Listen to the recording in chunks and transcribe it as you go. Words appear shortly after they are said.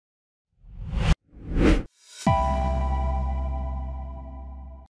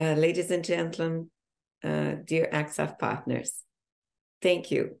Ladies and gentlemen, dear ACT-SAF partners,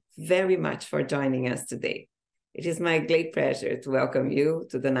 thank you very much for joining us today. It is my great pleasure to welcome you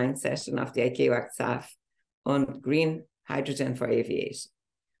to the 9th session of the ICAO ACT-SAF on green hydrogen for aviation.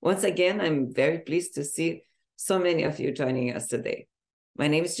 Once again, I'm very pleased to see so many of you joining us today. My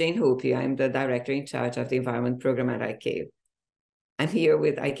name is Jane Hoopy. I'm the director in charge of the environment program at ICAO. I'm here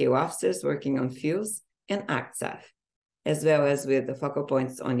with ICAO officers working on fuels and ACT-SAF, as well as with the focal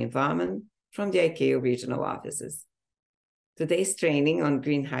points on environment from the ICAO regional offices. Today's training on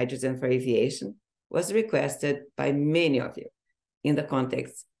green hydrogen for aviation was requested by many of you in the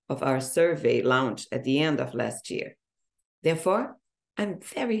context of our survey launched at the end of last year. Therefore, I'm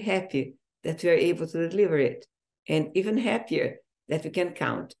very happy that we are able to deliver it, and even happier that we can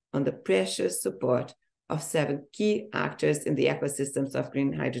count on the precious support of 7 key actors in the ecosystems of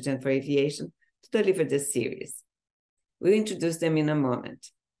green hydrogen for aviation to deliver this series. We'll introduce them in a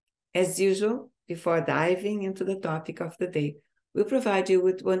moment. As usual, before diving into the topic of the day, we'll provide you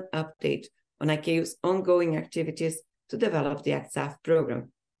with one update on ICAO's ongoing activities to develop the ACT-SAF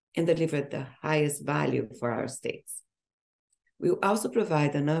program and deliver the highest value for our states. We'll also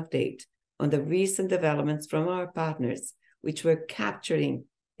provide an update on the recent developments from our partners, which we're capturing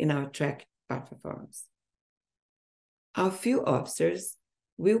in our track performance. Our fuel officers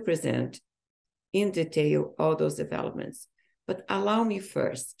will present in detail all those developments, but allow me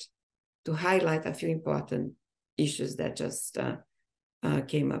first to highlight a few important issues that just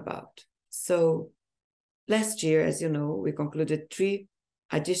came about. So last year, as you know, we concluded 3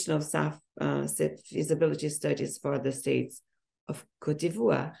 additional SAF feasibility studies for the states of Côte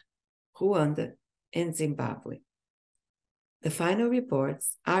d'Ivoire, Rwanda, and Zimbabwe. The final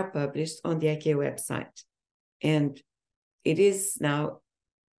reports are published on the ICAO website, and it is now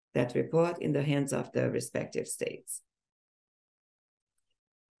that report in the hands of the respective states.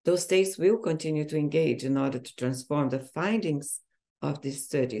 Those states will continue to engage in order to transform the findings of these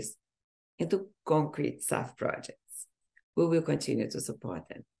studies into concrete SAF projects. We will continue to support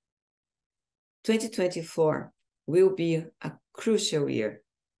them. 2024 will be a crucial year,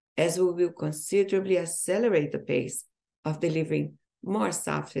 as we will considerably accelerate the pace of delivering more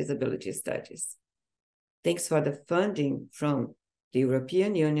SAF feasibility studies. Thanks for the funding from the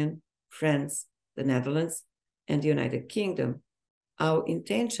European Union, France, the Netherlands, and the United Kingdom, our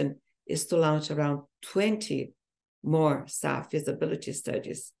intention is to launch around 20 more SAF feasibility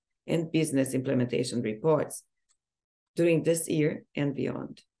studies and business implementation reports during this year and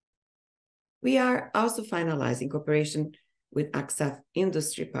beyond. We are also finalizing cooperation with ACT-SAF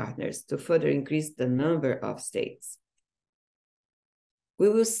industry partners to further increase the number of states. We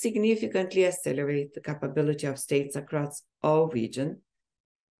will significantly accelerate the capability of states across all regions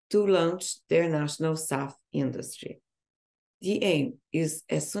to launch their national SAF industry. The aim is,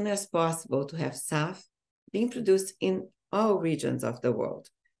 as soon as possible, to have SAF being produced in all regions of the world,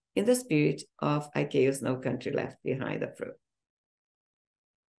 in the spirit of ICAO's No Country Left Behind approach.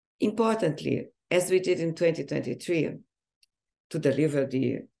 Importantly, as we did in 2023, to deliver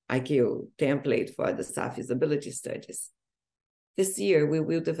the ICAO template for the SAF feasibility studies, this year, we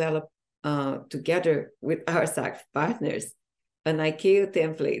will develop, together with our SAF partners, an ICAO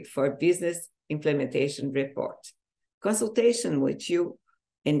template for business implementation report. Consultation with you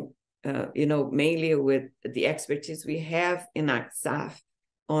and, mainly with the expertise we have in ACT-SAF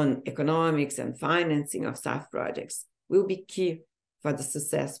on economics and financing of SAF projects will be key for the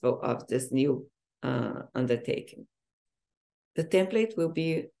successful of this new undertaking. The template will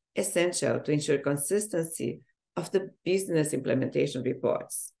be essential to ensure consistency of the business implementation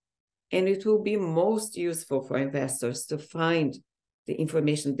reports, and it will be most useful for investors to find the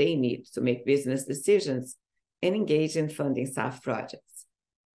information they need to make business decisions and engage in funding SAF projects.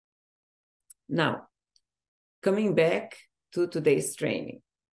 Now, coming back to today's training.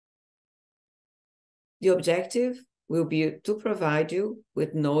 The objective will be to provide you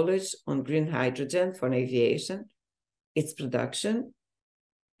with knowledge on green hydrogen for aviation, its production,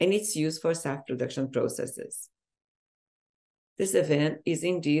 and its use for SAF production processes. This event is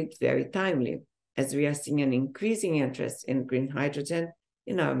indeed very timely, as we are seeing an increasing interest in green hydrogen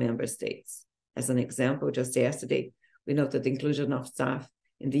in our member states. As an example, just yesterday, we noted the inclusion of SAF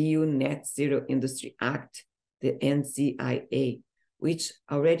in the EU Net Zero Industry Act, the NZIA, which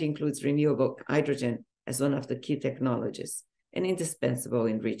already includes renewable hydrogen as one of the key technologies and indispensable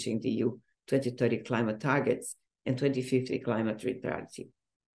in reaching the EU 2030 climate targets and 2050 climate neutrality.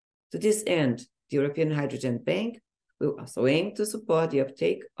 To this end, the European Hydrogen Bank will also aim to support the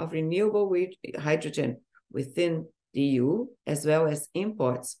uptake of renewable hydrogen within the EU, as well as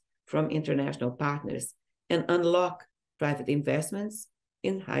imports from international partners, and unlock private investments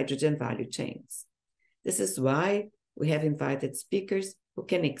in hydrogen value chains. This is why we have invited speakers who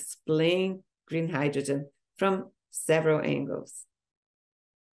can explain green hydrogen from several angles.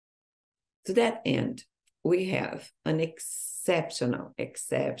 To that end, we have an exceptional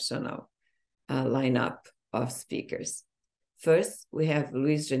lineup of speakers. First, we have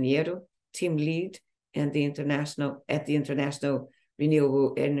Luis Janeiro, team lead at the International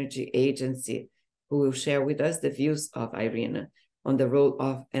Renewable Energy Agency, who will share with us the views of IRENA on the role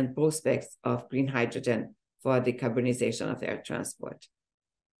of and prospects of green hydrogen for decarbonization of air transport.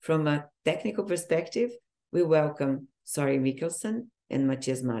 From a technical perspective, we welcome Sori Mikkelsen and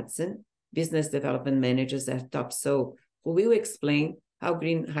Matthias Madsen, business development managers at Topsoe, who will explain how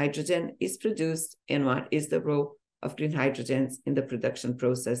green hydrogen is produced and what is the role of green hydrogens in the production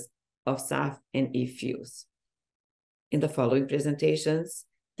process of SAF and e-fuels. In the following presentations,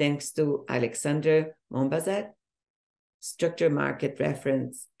 thanks to Alexander Mombazet, structure market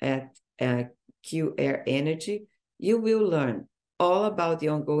reference at Q Air Energy, you will learn all about the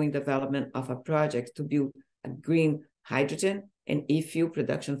ongoing development of a project to build a green hydrogen and e-fuel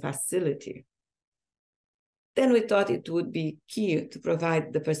production facility. Then we thought it would be key to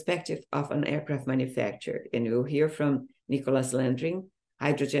provide the perspective of an aircraft manufacturer, and we'll hear from Nicholas Landring,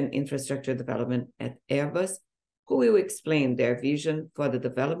 hydrogen infrastructure development at Airbus, who will explain their vision for the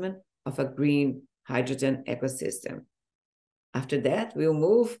development of a green hydrogen ecosystem. After that, we'll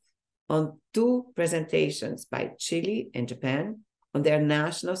move on 2 presentations by Chile and Japan on their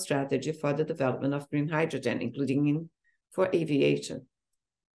national strategy for the development of green hydrogen, including for aviation.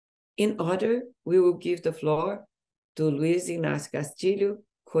 In order, we will give the floor to Luis Ignacio Castillo,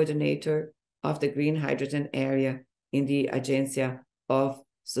 coordinator of the green hydrogen area in the Agencia of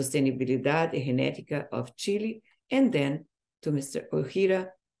Sostenibilidad Genética of Chile, and then to Mr.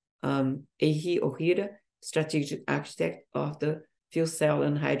 Eiji Ohira, strategic architect of the fuel cell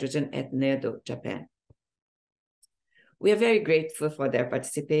and hydrogen at NEDO, Japan. We are very grateful for their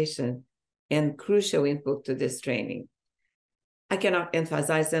participation and crucial input to this training. I cannot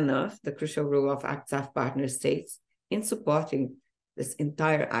emphasize enough the crucial role of ACT-SAF partner states in supporting this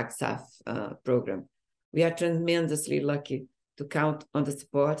entire ACT-SAF program. We are tremendously lucky to count on the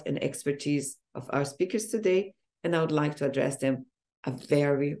support and expertise of our speakers today, and I would like to address them a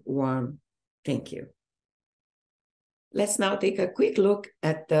very warm thank you. Let's now take a quick look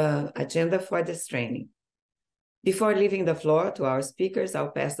at the agenda for this training. Before leaving the floor to our speakers,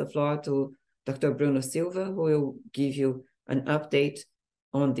 I'll pass the floor to Dr. Bruno Silva, who will give you an update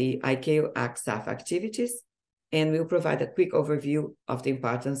on the ICAO ACT-SAF activities, and we'll provide a quick overview of the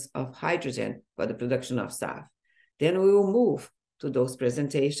importance of hydrogen for the production of SAF. Then we will move to those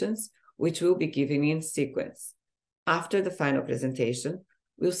presentations, which will be given in sequence. After the final presentation,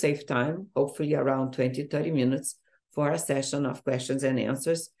 we'll save time, hopefully around 20-30 minutes, for a session of questions and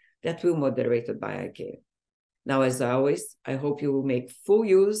answers that will be moderated by ICAO. Now, as always, I hope you will make full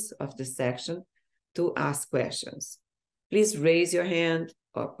use of this section to ask questions. Please raise your hand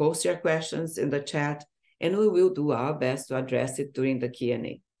or post your questions in the chat, and we will do our best to address it during the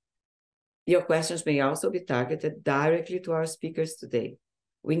Q&A. Your questions may also be targeted directly to our speakers today.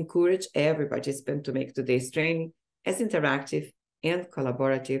 We encourage every participant to make today's training as interactive and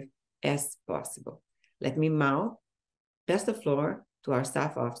collaborative as possible. Let me now pass the floor to our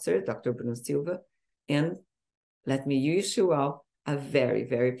staff officer, Dr. Bruno Silva, and let me wish you all a very,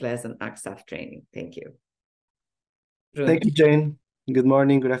 very pleasant ACT-SAF training. Thank you. Bruno. Thank you, Jane. Good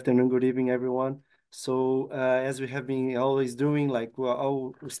morning, good afternoon, good evening, everyone. So as we have been always doing,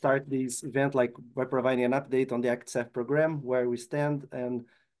 I'll start this event by providing an update on the ACT-SAF program, where we stand and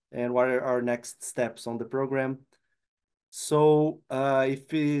what are our next steps on the program. So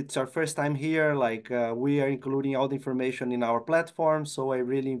if it's our first time here, we are including all the information in our platform. So I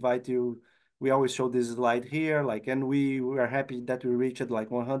really invite you. We always show this slide here, and we are happy that we reached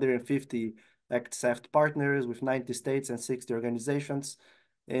 150 ACT-SAF partners with 90 states and 60 organizations.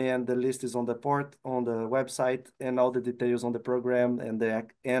 And the list is on the website, and all the details on the program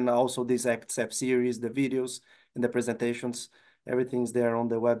and also this ACT-SAF series, the videos and the presentations, everything's there on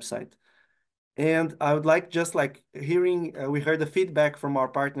the website. And I would like hearing, we heard the feedback from our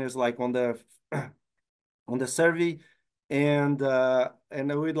partners on the survey, and I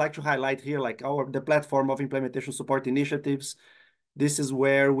would like to highlight here the platform of implementation support initiatives. This is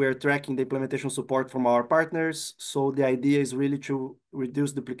where we're tracking the implementation support from our partners. So the idea is really to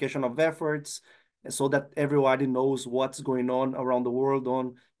reduce duplication of efforts so that everybody knows what's going on around the world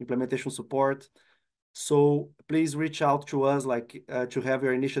on implementation support. So please reach out to us to have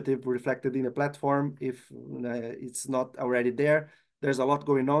your initiative reflected in the platform if it's not already there. There's a lot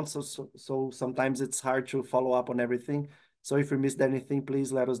going on, so sometimes it's hard to follow up on everything. So if we missed anything,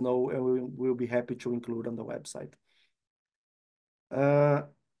 please let us know, and we'll be happy to include on the website.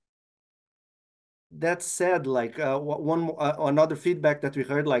 That said, like another feedback that we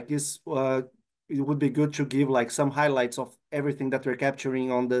heard, like, is it would be good to give like some highlights of everything that we're capturing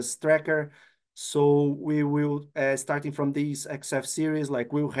on this tracker. So we will, starting from these ACT-SAF series,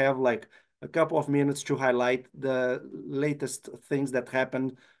 like we'll have like a couple of minutes to highlight the latest things that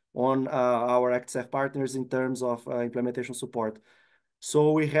happened on our ACT-SAF partners in terms of implementation support.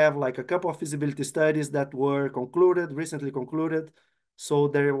 So we have like a couple of feasibility studies that were recently concluded. So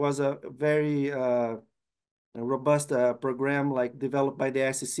there was a very robust program like developed by the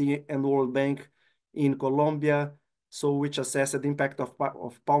ICC and World Bank in Colombia, so which assessed the impact of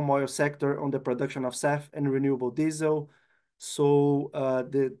palm oil sector on the production of SAF and renewable diesel. So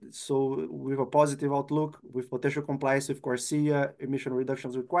with a positive outlook, with potential compliance with CORSIA emission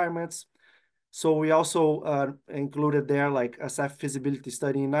reductions requirements. So we also included there like a SAF feasibility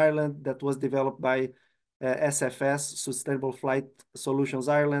study in Ireland that was developed by SFS, Sustainable Flight Solutions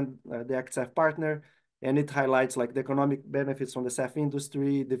Ireland, the ACT-SAF partner, and it highlights like the economic benefits from the SAF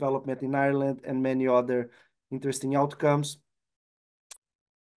industry, development in Ireland, and many other interesting outcomes.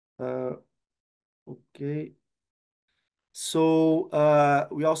 Okay. So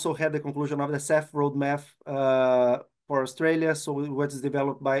we also had the conclusion of the SAF roadmap for Australia. So what is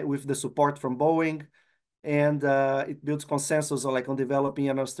developed with the support from Boeing, and it builds consensus on developing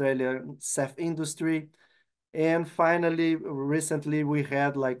an Australian SAF industry. And finally, recently we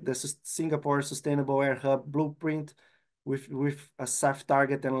had like the Singapore Sustainable Air Hub blueprint with a SAF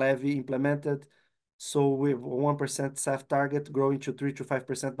target and levy implemented. So with 1% SAF target growing to 3 to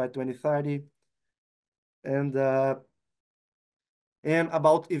 5% by 2030. And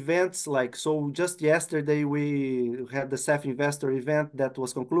about events, so just yesterday we had the SAF investor event that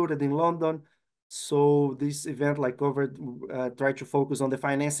was concluded in London. So this event covered, tried to focus on the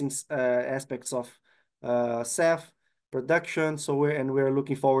financing aspects of SAF production. So we're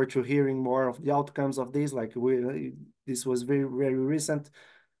looking forward to hearing more of the outcomes of this. This was very, very recent.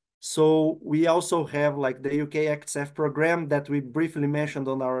 So we also have the UK ACT-SAF program that we briefly mentioned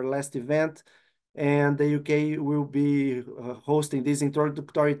on our last event. And the UK will be hosting this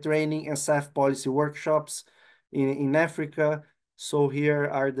introductory training and SAF policy workshops in Africa. So here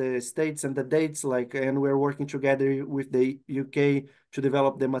are the states and the dates, and we're working together with the UK to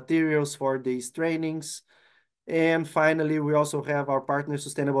develop the materials for these trainings. And finally, we also have our partner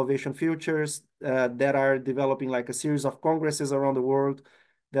Sustainable Aviation Futures that are developing a series of congresses around the world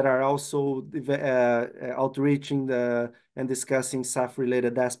that are also outreaching and discussing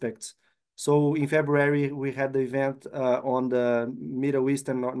SAF-related aspects. So in February, we had the event on the Middle East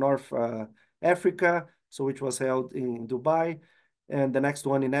and North Africa, so which was held in Dubai, and the next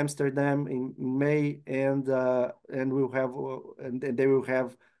one in Amsterdam in May, and we'll have and they will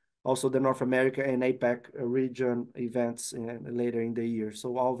have also the North America and APAC region events later in the year.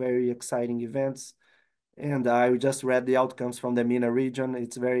 So all very exciting events. And I just read the outcomes from the MENA region.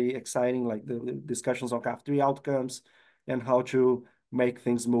 It's very exciting, like the discussions on CAF3 outcomes and how to make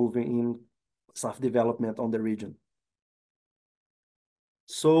things move in SAF development on the region.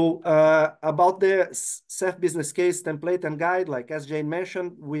 So about the SAF business case template and guide, as Jane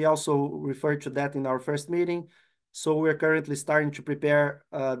mentioned, we also referred to that in our first meeting. So we're currently starting to prepare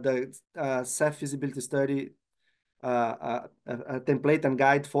the SAF feasibility study, a template and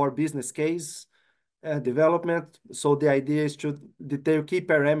guide for business case development. So the idea is to detail key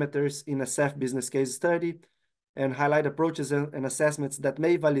parameters in a SAF business case study and highlight approaches and assessments that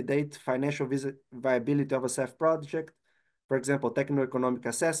may validate financial viability of a SAF project. For example, techno-economic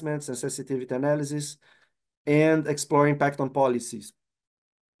assessments and sensitivity analysis, and explore impact on policies.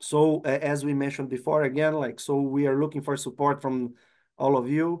 So as we mentioned before, again, so we are looking for support from all of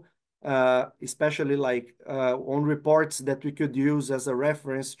you, especially on reports that we could use as a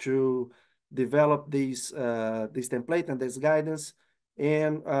reference to develop this template and this guidance.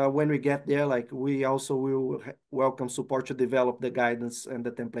 And when we get there, we also will welcome support to develop the guidance and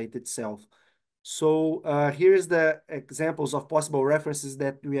the template itself. So here's the examples of possible references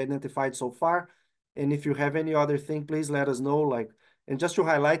that we identified so far. And if you have any other thing, please let us know. And just to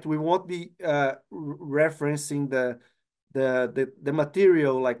highlight, we won't be referencing the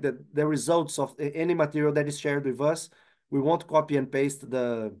material, the results of any material that is shared with us. We won't copy and paste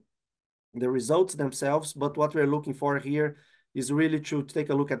the results themselves, but what we're looking for here is really to take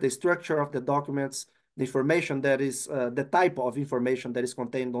a look at the structure of the documents, the information that is, the type of information that is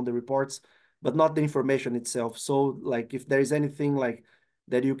contained on the reports, but not the information itself. So if there is anything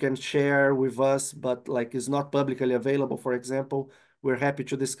that you can share with us, but is not publicly available, for example, we're happy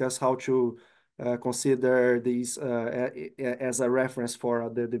to discuss how to consider these as a reference for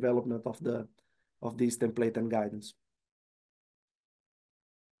the development of these template and guidance.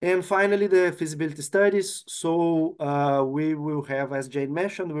 And finally, the feasibility studies. So we will have, as Jane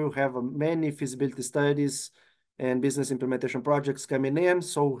mentioned, we will have many feasibility studies and business implementation projects coming in.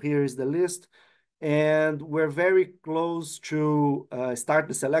 So here is the list. And we're very close to start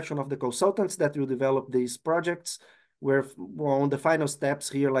the selection of the consultants that will develop these projects. We're on the final steps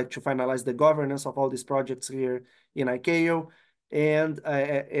here, like to finalize the governance of all these projects here in ICAO. And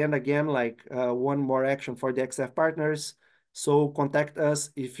again, like one more action for the ACT-SAF partners. So contact us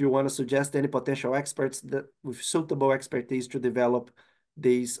if you want to suggest any potential experts that with suitable expertise to develop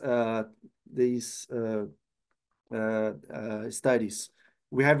these studies.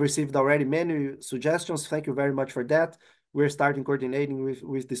 We have received already many suggestions. Thank you very much for that. We're starting coordinating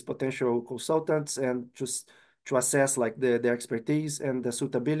with these potential consultants and just to assess like their expertise and the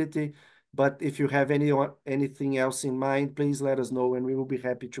suitability. But if you have anything else in mind, please let us know and we will be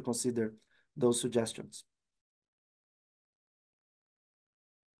happy to consider those suggestions.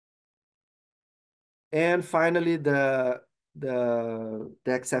 And finally, the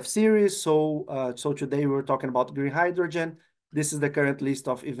ACT-SAF series. So today we're talking about green hydrogen. This is the current list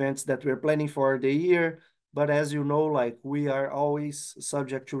of events that we're planning for the year. But as you know, like we are always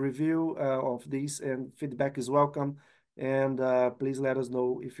subject to review of these, and feedback is welcome. And please let us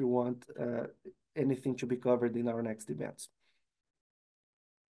know if you want anything to be covered in our next events.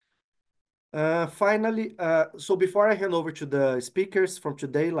 Finally, so before I hand over to the speakers from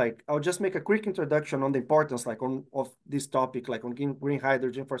today, like I'll just make a quick introduction on the importance of this topic, like on green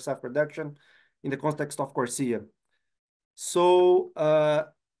hydrogen for SAF production in the context of CORSIA. So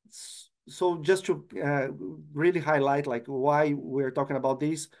just to really highlight like why we're talking about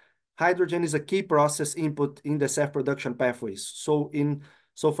this, hydrogen is a key process input in the SAF production pathways. So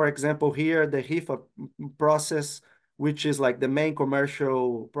for example, here the HIFA process, which is like the main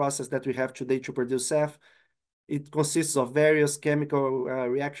commercial process that we have today to produce SAF. It consists of various chemical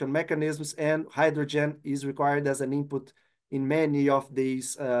reaction mechanisms, and hydrogen is required as an input in many of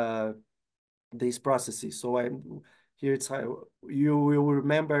these processes. So here it's how you will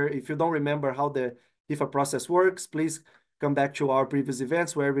remember. If you don't remember how the HIFA process works, please come back to our previous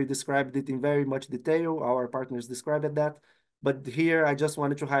events where we described it in very much detail. Our partners described that. But here I just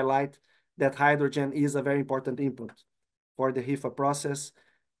wanted to highlight that hydrogen is a very important input for the HIFA process,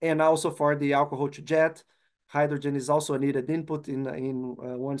 and also for the alcohol to jet. Hydrogen is also a needed input in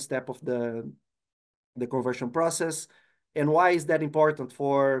one step of the conversion process. And why is that important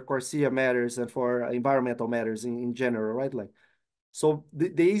for CORSIA matters and for environmental matters in general, right? Like, so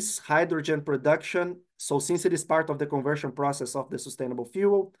this hydrogen production, so since it is part of the conversion process of the sustainable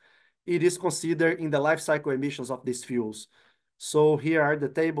fuel, it is considered in the life cycle emissions of these fuels. So here are the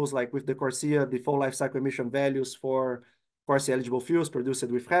tables, like with the CORSIA, the full life cycle emission values for CORSIA eligible fuels produced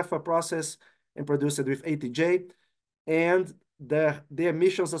with HEFA process and produced with ATJ. And the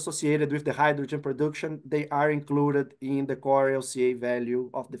emissions associated with the hydrogen production, they are included in the core LCA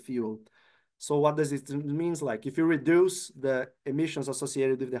value of the fuel. So what does it mean? Like if you reduce the emissions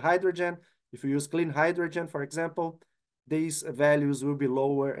associated with the hydrogen, if you use clean hydrogen, for example, these values will be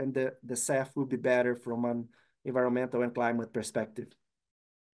lower and the SAF will be better from an environmental and climate perspective.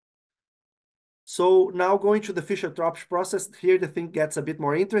 So now going to the Fischer-Tropsch process, here the thing gets a bit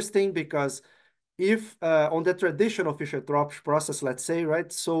more interesting because if on the traditional Fischer-Tropsch process, let's say,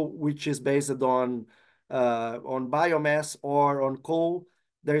 right, so which is based on biomass or on coal,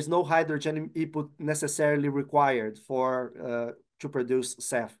 there is no hydrogen input necessarily required for to produce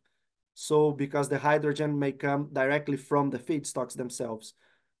SAF. So because the hydrogen may come directly from the feedstocks themselves.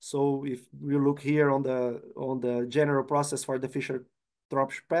 So if we look here on the general process for the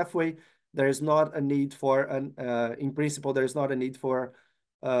Fischer-Tropsch pathway, there is not a need for in principle, there is not a need for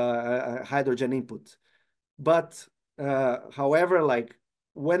hydrogen input. But however, like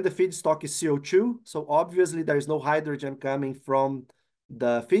when the feedstock is CO2, so obviously there is no hydrogen coming from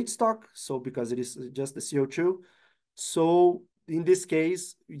the feedstock, so because it is just the CO2. So in this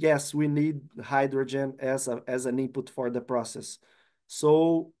case, yes, we need hydrogen as an input for the process.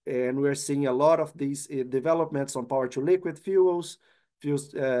 So, and we're seeing a lot of these developments on power to liquid fuels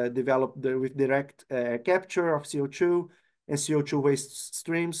developed with direct capture of CO2 and CO2 waste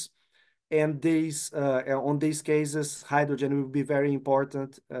streams. And these, on these cases, hydrogen will be very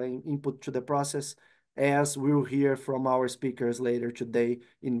important input to the process, as we'll hear from our speakers later today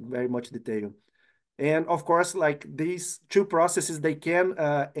in very much detail. And of course, like these two processes, they can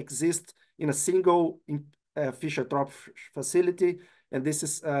exist in a single Fischer-Tropsch facility. And this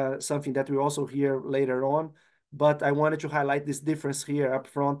is something that we also hear later on. But I wanted to highlight this difference here up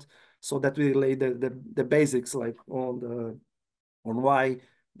front So that we lay the basics like on why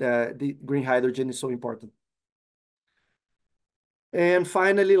the green hydrogen is so important. And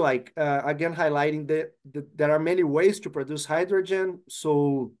finally, like again, highlighting that there are many ways to produce hydrogen.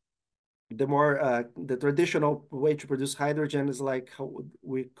 So the traditional way to produce hydrogen is like how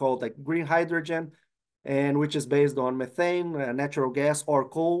we call it, like green hydrogen, and which is based on methane, natural gas, or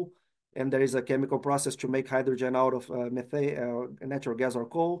coal. And there is a chemical process to make hydrogen out of methane, natural gas, or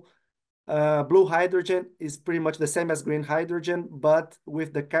coal. Blue hydrogen is pretty much the same as green hydrogen, but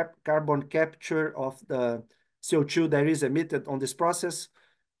with the carbon capture of the CO2 that is emitted on this process.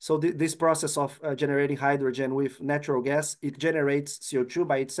 So this process of generating hydrogen with natural gas, it generates CO2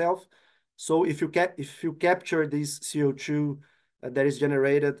 by itself. So if you capture this CO2 that is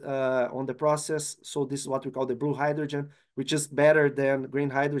generated on the process, so this is what we call the blue hydrogen, which is better than green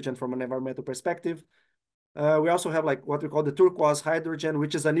hydrogen from an environmental perspective. We also have like what we call the turquoise hydrogen,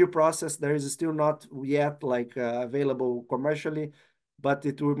 which is a new process. There is still not yet like available commercially, but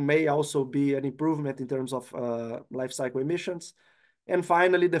it may also be an improvement in terms of life cycle emissions. And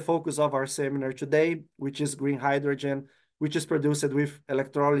finally, the focus of our seminar today, which is green hydrogen, which is produced with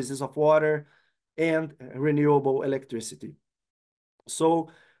electrolysis of water and renewable electricity. So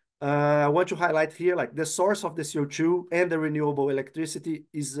I want to highlight here, like the source of the CO2 and the renewable electricity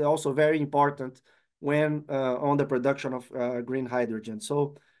is also very important when on the production of green hydrogen.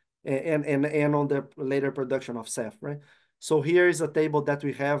 So and on the later production of SAF, right? So here is a table that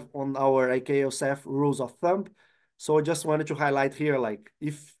we have on our ACT-SAF rules of thumb. So I just wanted to highlight here, like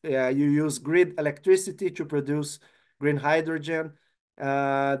if you use grid electricity to produce green hydrogen,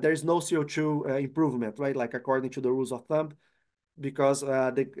 there is no CO2 improvement, right? Like according to the rules of thumb, because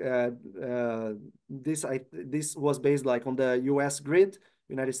this was based like on the U.S. grid,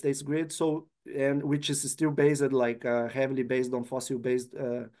 United States grid, so and which is still based like heavily based on fossil-based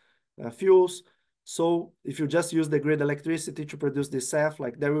fuels. So if you just use the grid electricity to produce this SAF,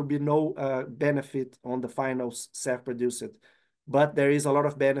 like there will be no benefit on the final SAF produced, but there is a lot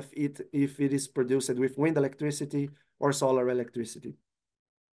of benefit if it is produced with wind electricity or solar electricity.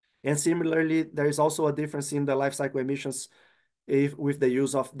 And similarly, there is also a difference in the life cycle emissions with the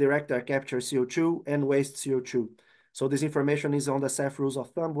use of direct air capture CO2 and waste CO2. So this information is on the SAF Rules of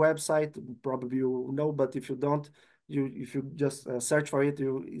Thumb website. Probably you know, but if you don't, if you just search for it,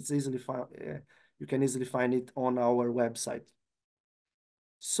 you can easily find it on our website.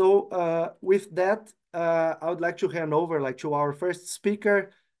 So with that, I would like to hand over like to our first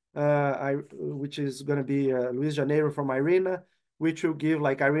speaker, which is going to be Luis Janeiro from IRENA, which will give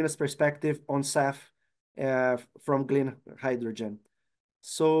like IRENA's perspective on SAF from green hydrogen.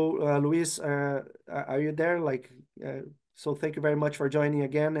 So Luis, are you there? So thank you very much for joining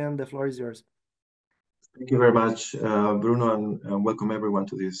again, and the floor is yours. Thank you very much, Bruno, and welcome everyone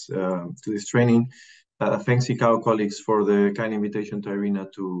to this training. Thanks, ICAO colleagues, for the kind invitation to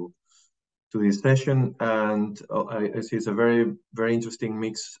IRENA to this session. And I see it's a very, very interesting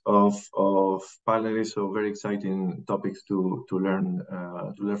mix of panelists, so very exciting topics to learn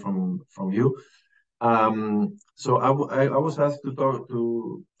from you. So I was asked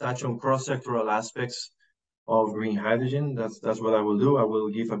to touch on cross-sectoral aspects of green hydrogen. That's what I will do. I will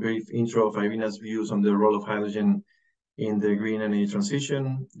give a brief intro of IRENA's views on the role of hydrogen in the green energy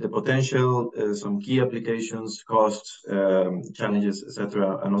transition, the potential, some key applications, costs, challenges,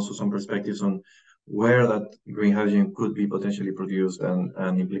 etc., and also some perspectives on where that green hydrogen could be potentially produced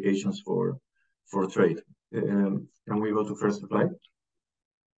and implications for trade. Can we go to first slide?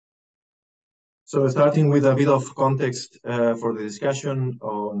 So starting with a bit of context for the discussion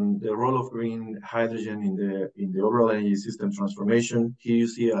on the role of green hydrogen in the overall energy system transformation. Here you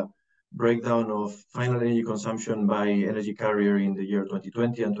see a breakdown of final energy consumption by energy carrier in the year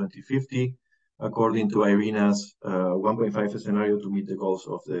 2020 and 2050, according to IRENA's 1.5 scenario to meet the goals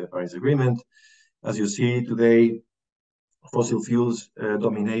of the Paris Agreement. As you see today, fossil fuels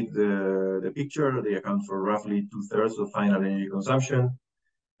dominate the picture. They account for roughly 2/3 of final energy consumption,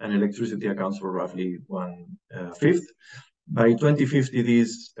 and electricity accounts for roughly 1/5. By 2050,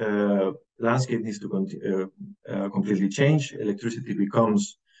 this landscape needs to completely change. Electricity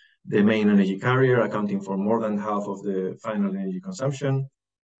becomes the main energy carrier, accounting for more than half of the final energy consumption.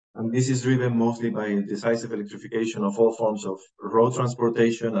 And this is driven mostly by decisive electrification of all forms of road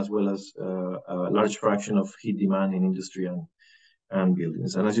transportation, as well as a large fraction of heat demand in industry and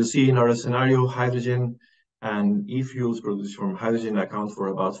buildings. And as you see in our scenario, hydrogen and e-fuels produced from hydrogen account for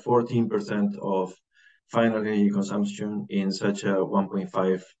about 14% of final energy consumption in such a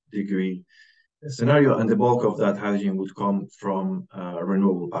 1.5-degree scenario, and the bulk of that hydrogen would come from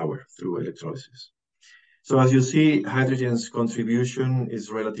renewable power through electrolysis. So as you see, hydrogen's contribution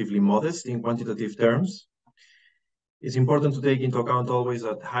is relatively modest in quantitative terms. It's important to take into account always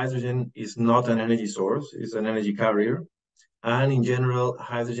that hydrogen is not an energy source, it's an energy carrier. And in general,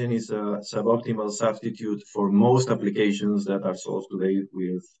 hydrogen is a suboptimal substitute for most applications that are solved today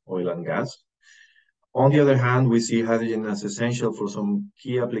with oil and gas. On the other hand, we see hydrogen as essential for some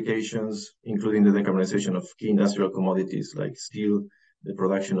key applications, including the decarbonization of key industrial commodities like steel, the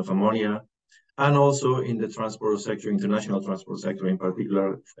production of ammonia, and also in the transport sector, international transport sector, in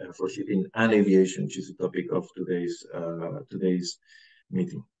particular for shipping and aviation, which is the topic of today's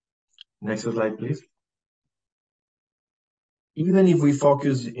meeting. Next slide, please. Even if we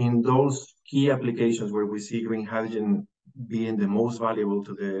focus in those key applications where we see green hydrogen being the most valuable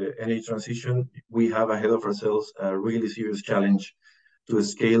to the energy transition, we have ahead of ourselves a really serious challenge to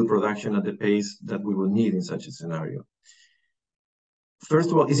scale production at the pace that we will need in such a scenario.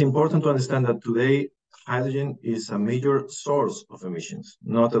 First of all, it's important to understand that today hydrogen is a major source of emissions,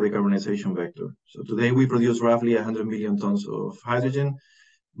 not a decarbonization vector. So today we produce roughly 100 million tons of hydrogen,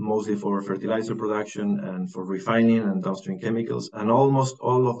 mostly for fertilizer production and for refining and downstream chemicals. And almost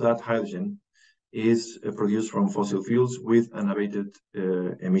all of that hydrogen is produced from fossil fuels with unabated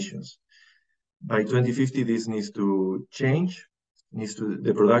emissions. By 2050, this needs to change.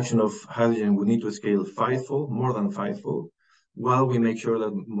 The production of hydrogen will need to scale fivefold, more than fivefold, while we make sure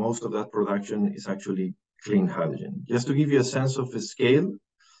that most of that production is actually clean hydrogen. Just to give you a sense of the scale,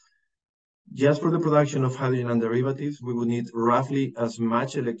 just for the production of hydrogen and derivatives, we would need roughly as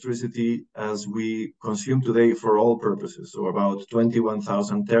much electricity as we consume today for all purposes, so about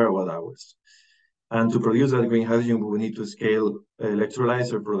 21,000 terawatt hours. And to produce that green hydrogen, we will need to scale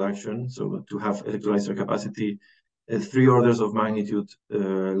electrolyzer production, so to have electrolyzer capacity 3 orders of magnitude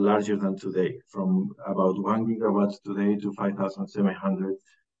larger than today, from about 1 gigawatt today to 5,700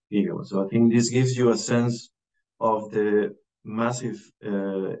 gigawatts. So I think this gives you a sense of the massive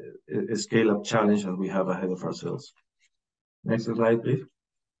scale-up challenge that we have ahead of ourselves. Next slide, please.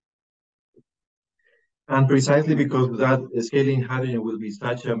 And precisely because that scaling hydrogen will be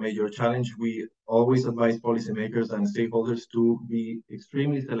such a major challenge, we always advise policymakers and stakeholders to be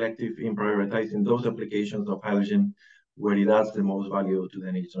extremely selective in prioritizing those applications of hydrogen where it adds the most value to the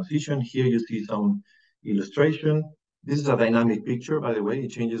energy transition. Here you see some illustration. This is a dynamic picture, by the way.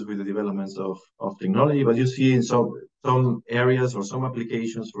 It changes with the developments of technology, but you see in some areas or some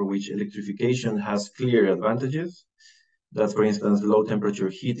applications for which electrification has clear advantages. That's, for instance, low temperature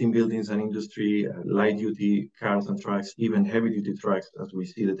heat in buildings and industry, light duty cars and trucks, even heavy duty trucks, as we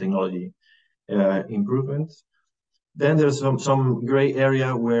see the technology improvements. Then there's some gray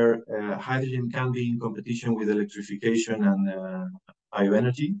area where hydrogen can be in competition with electrification and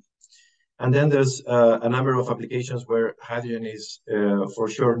bioenergy. And then there's a number of applications where hydrogen is for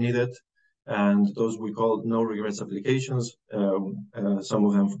sure needed, and those we call no regrets applications. Some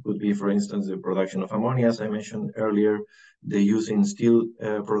of them could be, for instance, the production of ammonia, as I mentioned earlier, the use in steel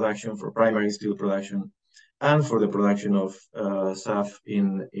production, for primary steel production, and for the production of SAF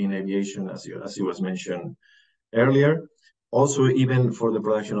in aviation, as it was mentioned earlier. Also, even for the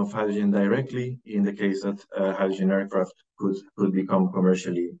production of hydrogen directly, in the case that hydrogen aircraft could become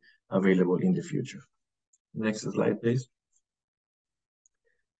commercially available in the future. Next slide, please.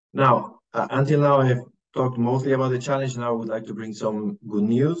 Now, until now, I've talked mostly about the challenge. Now I would like to bring some good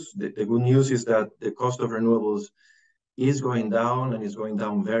news. The good news is that the cost of renewables is going down, and is going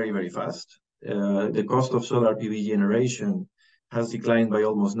down very, very fast. The cost of solar PV generation has declined by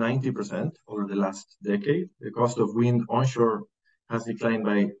almost 90% over the last decade. The cost of wind onshore has declined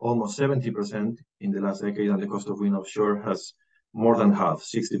by almost 70% in the last decade, and the cost of wind offshore has more than half,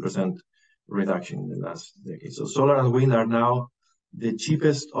 60% reduction in the last decade. So solar and wind are now the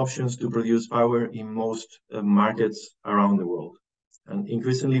cheapest options to produce power in most markets around the world. And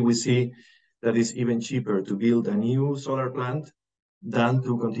increasingly we see that it's even cheaper to build a new solar plant than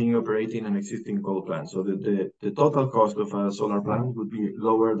to continue operating an existing coal plant. So the total cost of a solar plant would be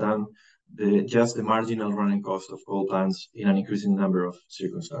lower than just the marginal running cost of coal plants in an increasing number of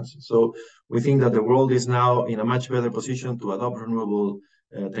circumstances. So we think that the world is now in a much better position to adopt renewable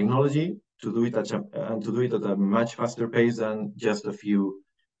technology, to do it at a much faster pace than just a few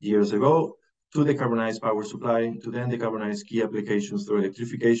years ago, to decarbonize power supply, to then decarbonize key applications through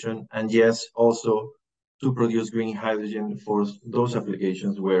electrification, and yes, also to produce green hydrogen for those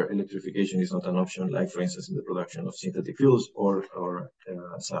applications where electrification is not an option, like for instance in the production of synthetic fuels or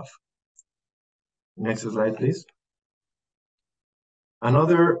SAF. Next slide, please.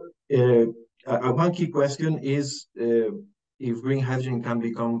 Another one key question is if green hydrogen can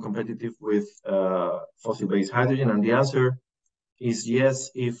become competitive with fossil-based hydrogen, and the answer is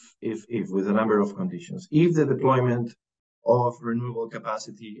yes, if with a number of conditions. If the deployment of renewable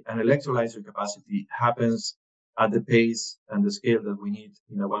capacity and electrolyzer capacity happens at the pace and the scale that we need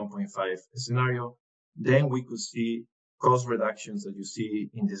in a 1.5 scenario, then we could see cost reductions that you see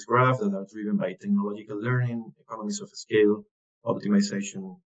in this graph that are driven by technological learning, economies of scale,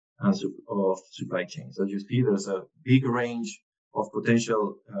 optimization, and of supply chains. As you see, there's a big range of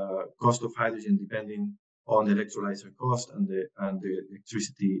potential cost of hydrogen depending on the electrolyzer cost and the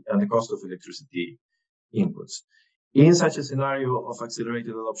electricity and the cost of electricity inputs. In such a scenario of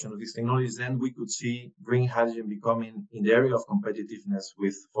accelerated adoption of these technologies, then we could see green hydrogen becoming in the area of competitiveness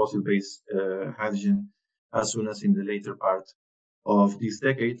with fossil-based hydrogen as soon as in the later part of this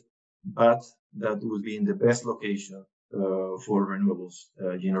decade, but that would be in the best location for renewables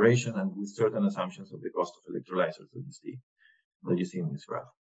generation and with certain assumptions of the cost of electrolyzers that you see in this graph.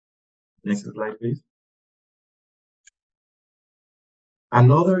 Next slide, please.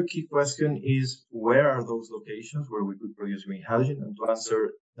 Another key question is, where are those locations where we could produce green hydrogen? And to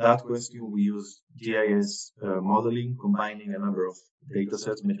answer that question, we use GIS modeling, combining a number of data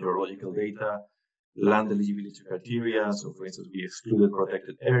sets, meteorological data, land eligibility criteria. So, for instance, we excluded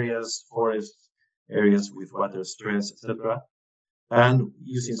protected areas, forests, areas with water stress, etc. And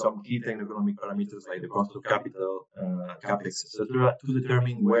using some key techno-economic parameters like the cost of capital, capex, etc., to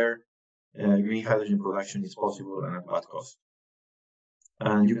determine where green hydrogen production is possible and at what cost.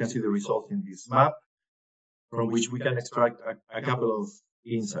 And you can see the results in this map, from which we can extract a couple of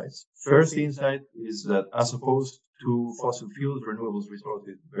insights. First insight is that as opposed to fossil fuels, renewables resource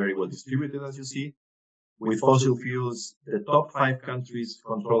is very well distributed, as you see. With fossil fuels, the top 5 countries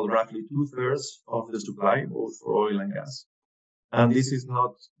control roughly 2/3 of the supply, both for oil and gas. And this is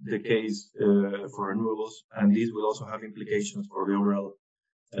not the case for renewables, and this will also have implications for the overall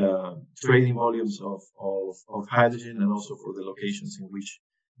trading volumes of hydrogen, and also for the locations in which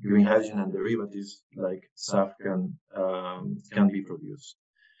green hydrogen and derivatives like SAF can be produced.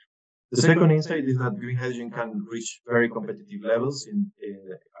 The second insight is that green hydrogen can reach very competitive levels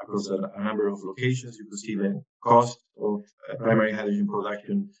across a number of locations. You could see the cost of primary hydrogen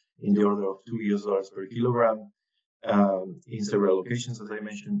production in the order of $2 per kilogram in several locations, as I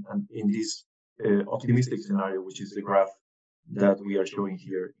mentioned, and in this optimistic scenario, which is the graph that we are showing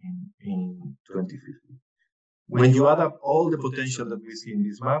here in 2050. When you add up all the potential that we see in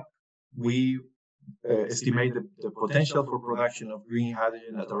this map, we estimate the potential for production of green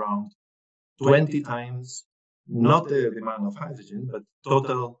hydrogen at around 20 times, not the demand of hydrogen, but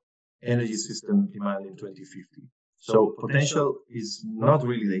total energy system demand in 2050. So potential is not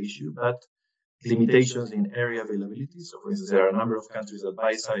really the issue, but limitations in area availability. So for instance, there are a number of countries that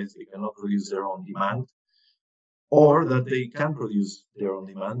by size, they cannot produce their own demand, or that they can produce their own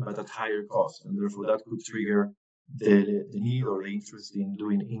demand, but at higher cost. And therefore that could trigger the need or the interest in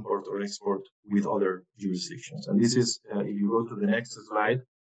doing import or export with other jurisdictions. And this is, if you go to the next slide,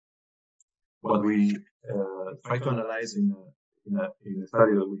 what we try to analyze in a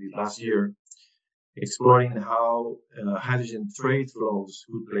study that we did last year, exploring how hydrogen trade flows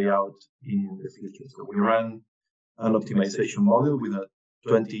could play out in the future. So we ran an optimization model with a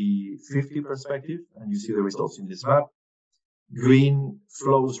 2050 perspective, and you see the results in this map. Green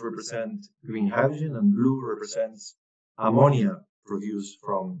flows represent green hydrogen, and blue represents ammonia produced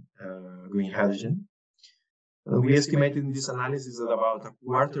from green hydrogen. We estimated in this analysis that about a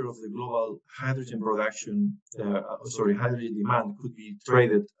quarter of the global hydrogen production, hydrogen demand could be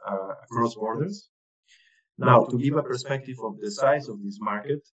traded across borders. Now, to give a perspective of the size of this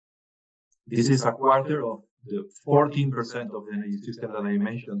market, this is a quarter of the 14% of the energy system that I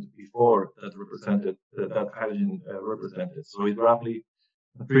mentioned before that hydrogen represented. So it's roughly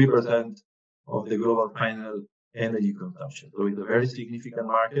 3% of the global final energy consumption. So it's a very significant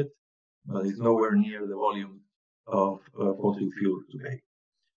market, but it's nowhere near the volume of fossil fuels today.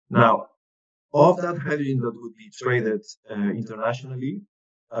 Now, of that hydrogen that would be traded internationally,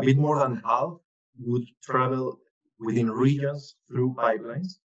 a bit more than half would travel within regions through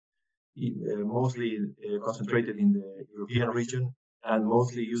pipelines, mostly concentrated in the European region, and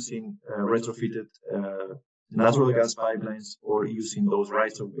mostly using retrofitted natural gas pipelines, or using those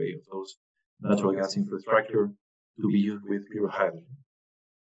rights of way of those natural gas infrastructure to be used with pure hydrogen.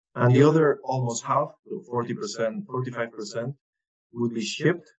 And the other almost half, so 40%, 45%, would be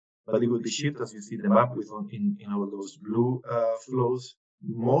shipped, but it would be shipped, as you see the map with in all those blue flows,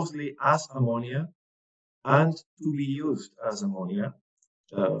 mostly as ammonia, and to be used as ammonia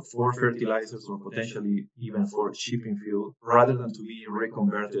for fertilizers, or potentially even for shipping fuel, rather than to be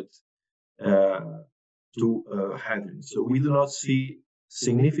reconverted to hydrogen. So we do not see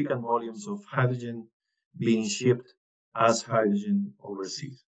significant volumes of hydrogen being shipped as hydrogen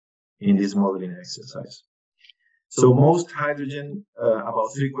overseas in this modeling exercise. So most hydrogen, about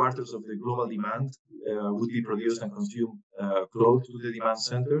 3/4 of the global demand, would be produced and consumed close to the demand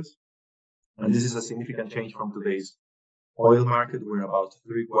centers. And this is a significant change from today's oil market, where about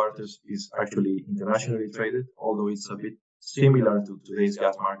 3/4 is actually internationally traded, although it's a bit similar to today's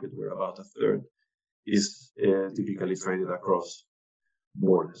gas market, where about 1/3 is typically traded across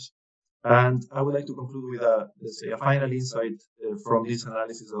borders. And I would like to conclude with let's say, a final insight from this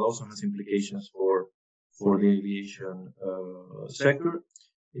analysis that also has implications for the aviation sector.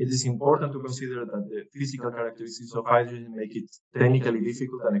 It is important to consider that the physical characteristics of hydrogen make it technically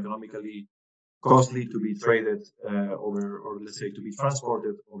difficult and economically costly to be traded over, or let's say, to be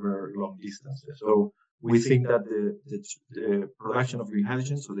transported over long distances. So we think that the production of green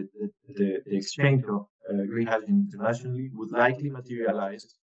hydrogen, so the exchange of green hydrogen internationally, would likely materialize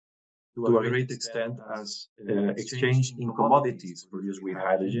to a great extent as exchange in commodities produced with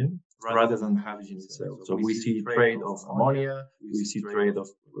hydrogen rather than hydrogen itself. So we see trade of ammonia, we see trade of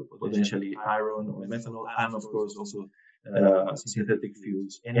potentially iron or methanol, and of course also synthetic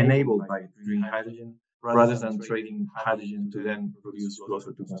fuels enabled by green hydrogen, rather than trading hydrogen to then produce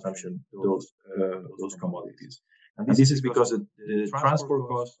closer to consumption those commodities. And this is because the transport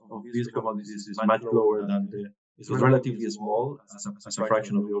cost of these commodities is much lower than is relatively small as a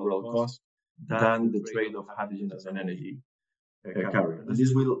fraction of the overall cost than the trade of hydrogen as an energy carrier. And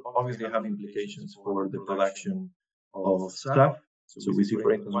this will obviously have implications for the production of SAF. So we see,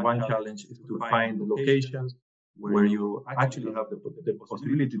 for instance, one challenge is to find the locations where you actually have the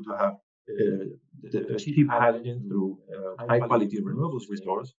possibility to have the cheap hydrogen through high-quality renewables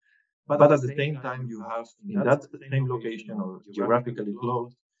resource, but at the same time you have in that same location or geographically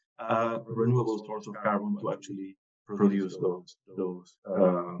close a renewable source of carbon to actually produce those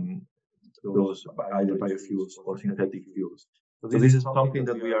either biofuels or synthetic fuels. So this is something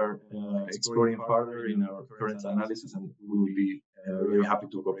that we are exploring further in our current analysis, and we will be very happy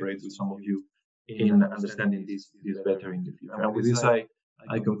to cooperate with some of you in understanding this better in the future. And with this,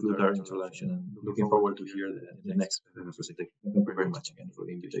 I conclude our introduction, and looking forward to hear the next presentation. Thank you very much again for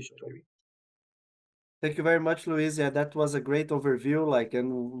the invitation to be. Thank you very much, Luis. Yeah, that was a great overview,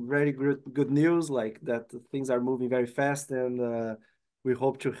 and very good news, that things are moving very fast, and we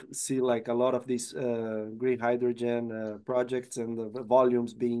hope to see a lot of these green hydrogen projects and the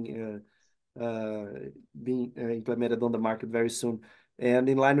volumes being implemented on the market very soon. And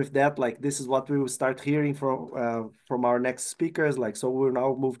in line with that, this is what we will start hearing from our next speakers. So we'll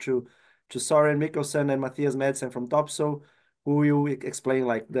now move to Søren Mikkelsen and Matthias Madsen from Topsoe, who will explain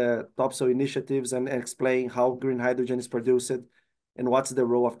the Topsoe initiatives and explain how green hydrogen is produced and what's the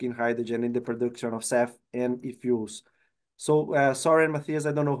role of green hydrogen in the production of SAF and e-fuels. So Søren, Matthias,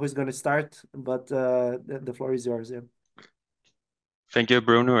 I don't know who's going to start, but the floor is yours. Yeah. Thank you,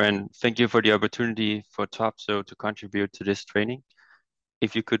 Bruno, and thank you for the opportunity for Topsoe to contribute to this training.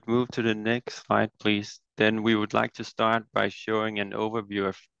 If you could move to the next slide, please, then we would like to start by showing an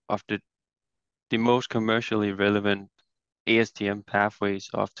overview of the most commercially relevant ASTM pathways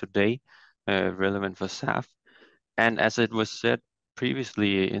of today, relevant for SAF. And as it was said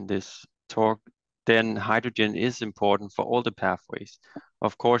previously in this talk, then hydrogen is important for all the pathways.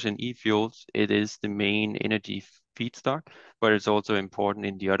 Of course, in e-fuels, it is the main energy feedstock, but it's also important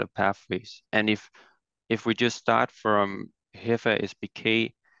in the other pathways. And if we just start from HEFA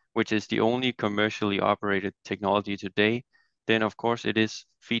SPK, which is the only commercially operated technology today, then of course it is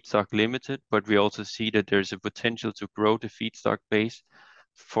feedstock limited, but we also see that there's a potential to grow the feedstock base,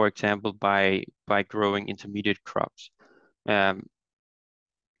 for example, by growing intermediate crops.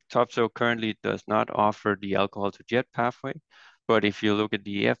 Topsoe currently does not offer the alcohol to jet pathway, but if you look at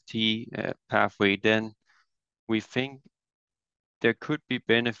the FT pathway, then we think there could be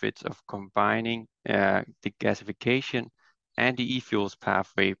benefits of combining the gasification and the e-fuels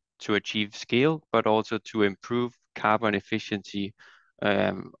pathway to achieve scale, but also to improve carbon efficiency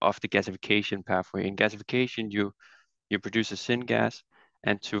of the gasification pathway. In gasification, you produce a syngas,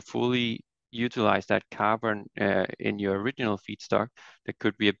 and to fully utilize that carbon in your original feedstock, there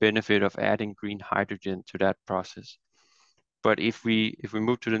could be a benefit of adding green hydrogen to that process. But if we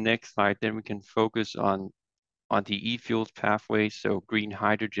move to the next slide, then we can focus on the e-fuels pathway, so green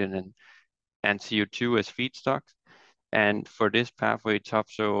hydrogen and CO2 as feedstocks. And for this pathway,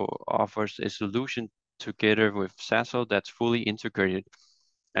 Topsoe offers a solution together with Sasol that's fully integrated.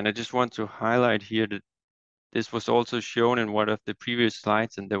 And I just want to highlight here that this was also shown in one of the previous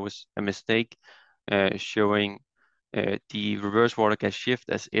slides, and there was a mistake showing the reverse water gas shift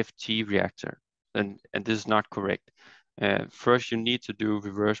as FT reactor. And this is not correct. First, you need to do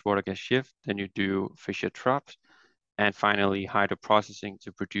reverse water gas shift, then you do Fischer-Tropsch, and finally hydroprocessing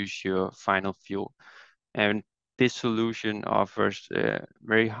to produce your final fuel. And this solution offers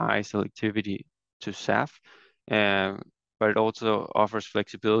very high selectivity to SAF, but it also offers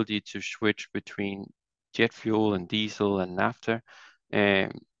flexibility to switch between jet fuel and diesel and naphtha.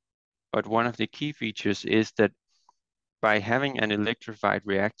 But one of the key features is that by having an electrified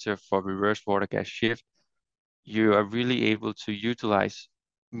reactor for reverse water gas shift, you are really able to utilize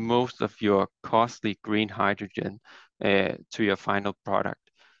most of your costly green hydrogen to your final product.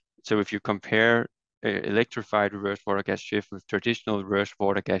 So if you compare electrified reverse water gas shift with traditional reverse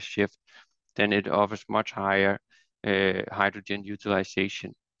water gas shift, then it offers much higher hydrogen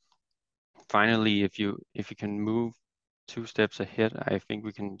utilization. Finally, if you can move 2 steps ahead, I think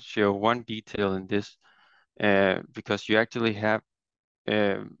we can show one detail in this because you actually have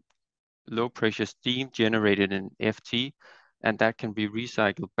low pressure steam generated in FT, and that can be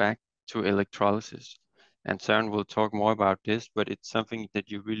recycled back to electrolysis. And Søren will talk more about this, but it's something that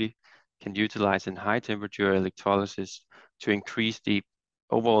you really can utilize in high temperature electrolysis to increase the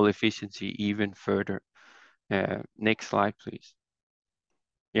overall efficiency even further. Next slide, please.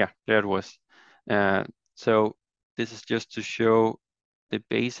 Yeah, there it was. So this is just to show the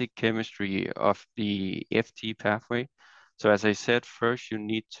basic chemistry of the FT pathway. So as I said, first you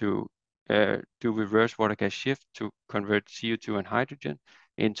need to do reverse water gas shift to convert CO2 and hydrogen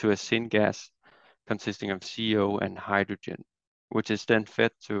into a syngas consisting of CO and hydrogen, which is then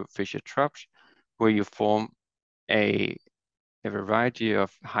fed to Fischer-Tropsch, where you form a variety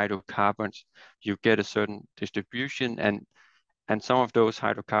of hydrocarbons. You get a certain distribution, and some of those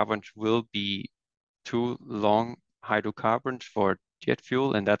hydrocarbons will be too long hydrocarbons for jet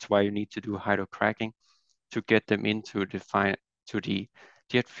fuel, and that's why you need to do hydrocracking to get them into the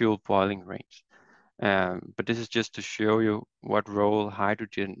jet fuel boiling range. But this is just to show you what role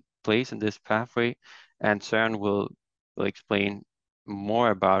hydrogen plays in this pathway, and Søren will explain more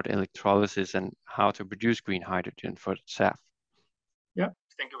about electrolysis and how to produce green hydrogen for SAF. Yeah,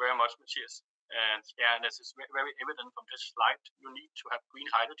 thank you very much, Matthias. And yeah, and as is very evident from this slide, you need to have green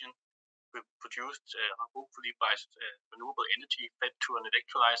hydrogen produced hopefully by renewable energy fed to an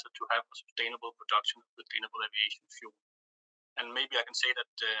electrolyzer to have a sustainable production of sustainable aviation fuel. And maybe I can say that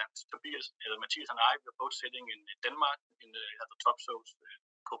Tobias, Matthias and I were both sitting in Denmark at the Topsoe's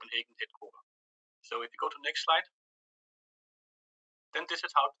Copenhagen headquarters. So if you go to the next slide, then this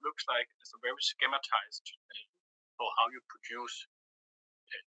is how it looks like. It's a very schematized for how you produce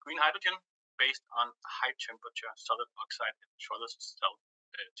green hydrogen based on high temperature solid oxide electrolysis cell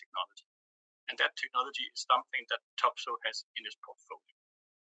technology. And that technology is something that Topsoe has in its portfolio.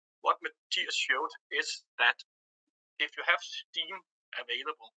 What Matthias showed is that if you have steam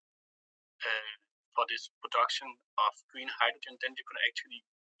available for this production of green hydrogen, then you can actually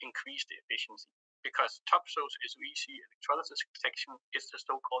increase the efficiency, because Topsoe's SOEC electrolysis section is the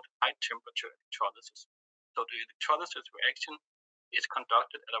so-called high temperature electrolysis. So the electrolysis reaction is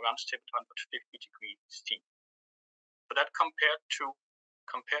conducted at around 750 degrees C. But that compared to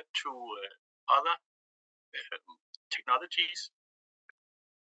other technologies,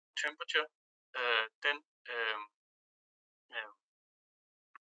 temperature, then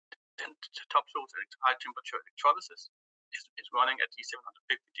Topsoe's high temperature electrolysis is running at the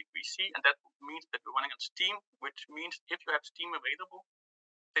 750 degrees C, and that means that we're running on steam, which means if you have steam available,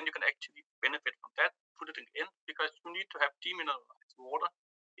 then you can actually benefit from that, put it in the end, because you need to have demineralized water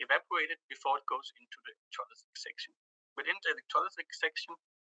evaporated before it goes into the electrolysis section. Within the electrolysis section,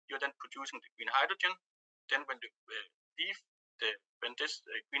 you're then producing the green hydrogen. Then when this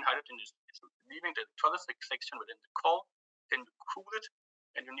green hydrogen is leaving the electrolysis section within the core, then you cool it,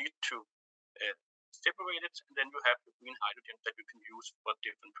 and you need to separate it, and then you have the green hydrogen that you can use for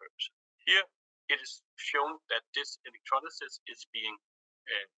different purposes. Here it is shown that this electrolysis is being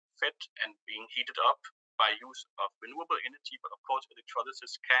fed and being heated up by use of renewable energy, but of course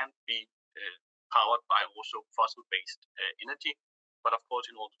electrolysis can be powered by also fossil-based energy. But of course,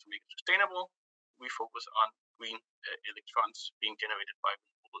 in order to make it sustainable, we focus on green electrons being generated by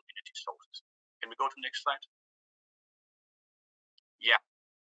renewable energy sources. Can we go to the next slide? Yeah.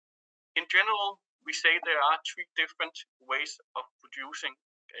 In general, we say there are 3 different ways of producing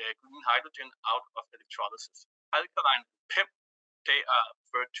green hydrogen out of electrolysis. Alkaline PEM, they are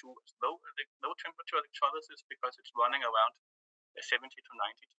referred to as low temperature electrolysis because it's running around 70 to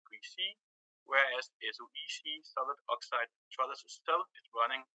 90 degrees C, whereas SOEC solid oxide electrolysis cell is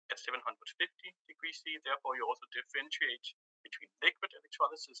running at 750 degrees C. Therefore, you also differentiate between liquid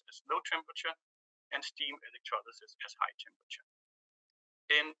electrolysis as low temperature and steam electrolysis as high temperature.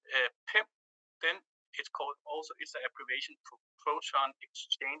 In PEM, then it's an abbreviation for proton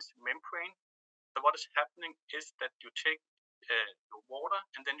exchange membrane, So what is happening is that you take the water,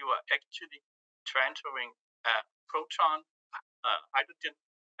 and then you are actually transferring a proton, hydrogen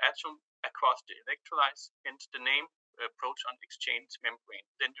atom across the electrolytes, hence the name proton exchange membrane.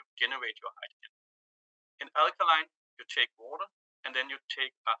 Then you generate your hydrogen. In alkaline, you take water, and then you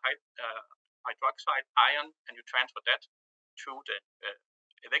take a hydroxide ion, and you transfer that through the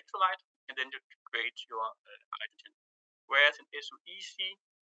electrolyte, and then you create your hydrogen. Whereas in SOEC,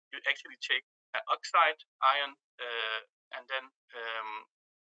 you actually take an oxide ion, and then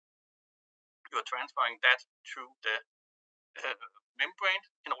you are transferring that through the membrane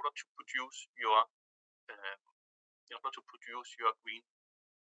in order to produce your green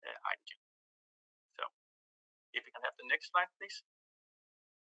hydrogen. So, if you can have the next slide, please.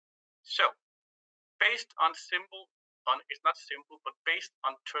 So, based on it's not simple, but based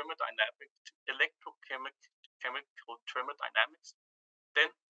on thermodynamics, electrochemical thermodynamics,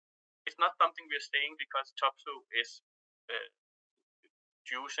 then it's not something we're saying because Topsoe is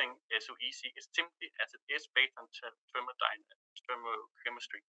using SOEC. It's simply as it is based on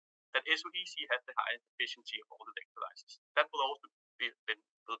thermochemistry, that SOEC has the highest efficiency of all electrolyzers. That will also be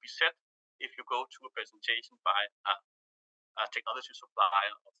said if you go to a presentation by a technology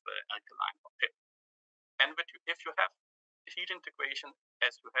supplier of alkaline or PEM. And if you have heat integration,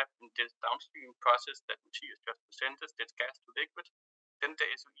 as you have in this downstream process that Matthias just presented, that's gas to liquid, then the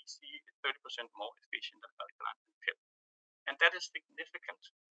SOEC is 30% more efficient than alkaline and PEM. And that is significant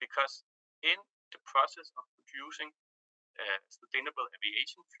because in the process of producing sustainable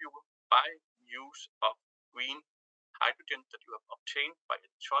aviation fuel by use of green hydrogen that you have obtained by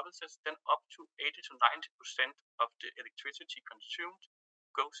electrolysis, then up to 80 to 90% of the electricity consumed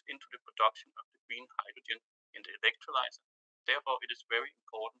goes into the production of the green hydrogen in the electrolyzer. Therefore, it is very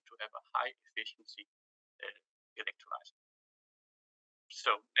important to have a high efficiency electrolyzer.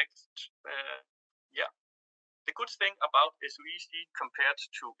 So next, the good thing about SOEC compared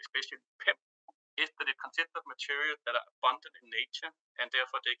to especially PEM is that it consists of materials that are abundant in nature, and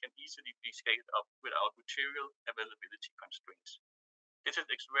therefore they can easily be scaled up without material availability constraints. This is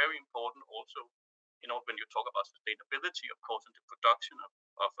very important also, when you talk about sustainability, of course, in the production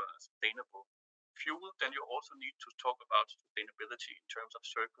of a sustainable fuel, then you also need to talk about sustainability in terms of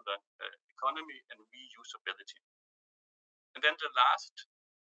circular economy and reusability. And then the last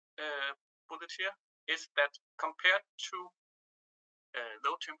bullet here is that compared to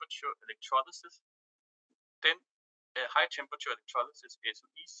low temperature electrolysis, then high temperature electrolysis,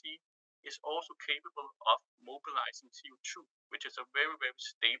 SOEC, is also capable of mobilizing CO2, which is a very, very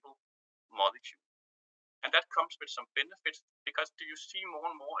stable molecule. And that comes with some benefits, because you see more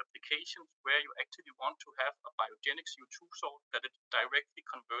and more applications where you actually want to have a biogenic CO2 source that is directly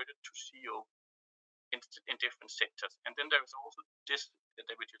converted to CO in different sectors. And then there is also this,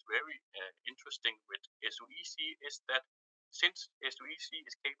 which is very interesting with SOEC, is that since SOEC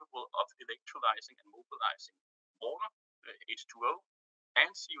is capable of electrolyzing and mobilizing water, H2O,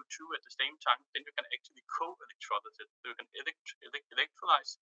 and CO2 at the same time, then you can actually co-electrolyze it. So you can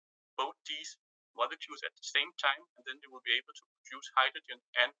electrolyze both these molecules at the same time, and then you will be able to produce hydrogen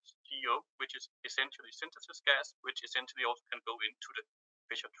and CO, which is essentially synthesis gas, which essentially also can go into the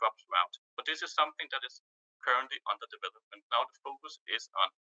Fischer-Tropsch route. But this is something that is currently under development. Now the focus is on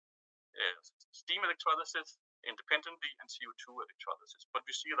steam electrolysis independently and CO2 electrolysis. But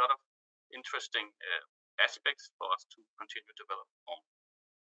we see a lot of interesting aspects for us to continue to develop on.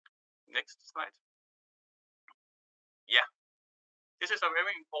 Next slide. Yeah, this is a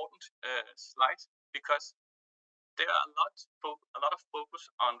very important slide because there are a lot of focus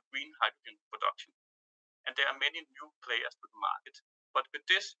on green hydrogen production, and there are many new players to the market. But with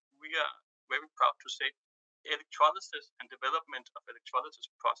this, we are very proud to say electrolysis and development of electrolysis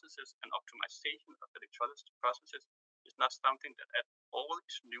processes and optimization of electrolysis processes is not something that at all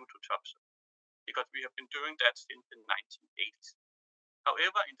is new to Topsoe, because we have been doing that since the 1980s.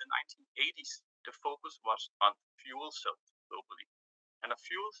 However, in the 1980s, the focus was on fuel cells globally. And a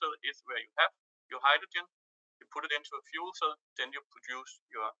fuel cell is where you have your hydrogen, you put it into a fuel cell, then you produce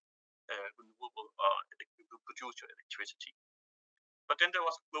your renewable, you produce your electricity. But then there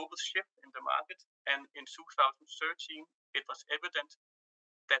was a global shift in the market, and in 2013, it was evident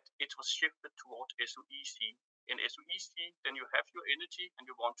that it was shifted towards SOEC. In SOEC, then you have your energy and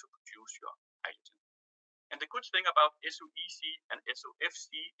you want to produce your hydrogen. And the good thing about SOEC and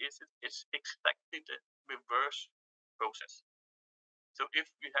SOFC is it's exactly the reverse process. So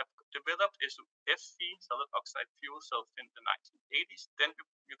if we have developed SOFC, solid oxide fuel cells, in the 1980s, then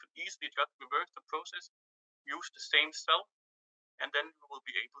you could easily just reverse the process, use the same cell, and then you will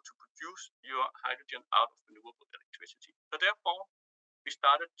be able to produce your hydrogen out of renewable electricity. So therefore, we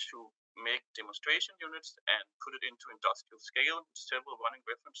started to make demonstration units and put it into industrial scale with several running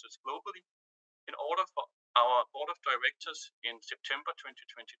references globally in order for our board of directors in September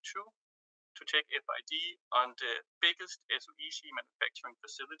 2022 to take FID on the biggest SOEC manufacturing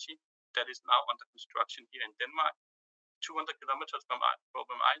facility that is now under construction here in Denmark. 200 kilometers from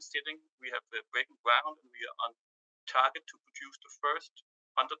where I'm sitting, we have breaking ground, and we are on target to produce the first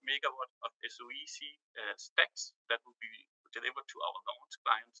 100 megawatt of SOEC stacks that will be delivered to our launch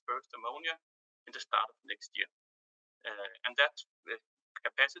clients' first ammonia in the start of next year. And that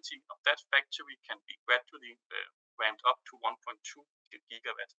capacity of that factory can be gradually ramped up to 1.2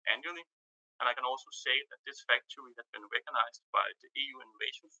 gigawatts annually. And I can also say that this factory has been recognized by the EU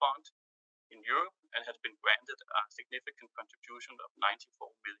Innovation Fund in Europe and has been granted a significant contribution of 94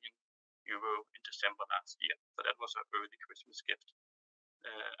 million euro in December last year. So that was an early Christmas gift.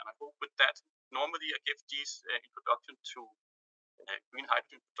 And I hope with that, normally I give these introduction to green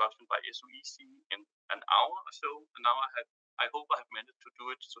hydrogen production by SOEC in an hour or so. And now I hope I have managed to do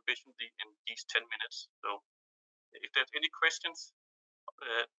it sufficiently in these 10 minutes. So if there's any questions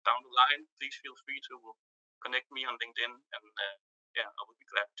down the line, please feel free to connect me on LinkedIn, and yeah, I would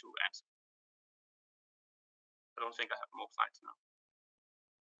be glad to answer. I don't think I have more slides now.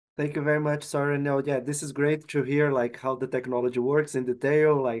 Thank you very much, Søren. No, yeah, this is great to hear like how the technology works in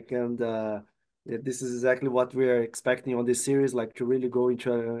detail, like, and yeah, this is exactly what we are expecting on this series, like to really go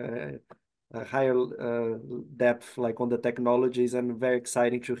into a higher depth, like on the technologies, and very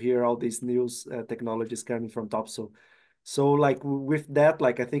exciting to hear all these new technologies coming from Topsoe. So like with that,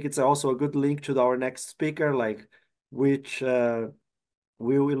 like I think it's also a good link to our next speaker, like which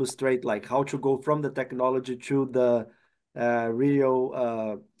will illustrate like how to go from the technology to the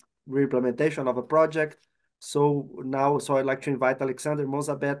real re-implementation of a project. So now, I'd like to invite Alexander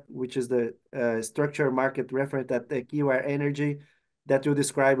Mozabet, which is the structure market referent at Kiware Energy, that will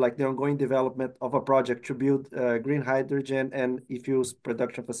describe like the ongoing development of a project to build green hydrogen and e-fuels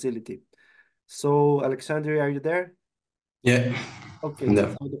production facility. So Alexander, are you there? Yeah. Okay, so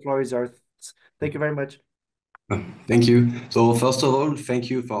the floor is yours. Thank you very much. Thank you. So first of all, thank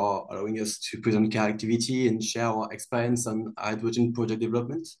you for allowing us to present CAR activity and share our experience on hydrogen project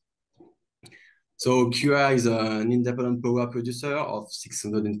development. So QR is an independent power producer of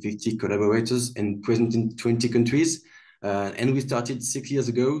 650 collaborators and present in 20 countries. And we started 6 years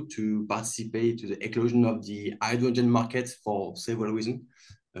ago to participate to the eclosion of the hydrogen market for several reasons.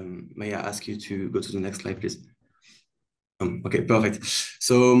 May I ask you to go to the next slide, please? Okay, perfect.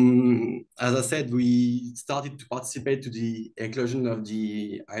 So as I said, we started to participate to the eclosion of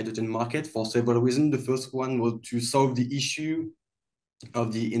the hydrogen market for several reasons. The first one was to solve the issue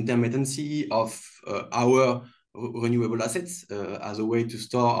of the intermittency of our renewable assets as a way to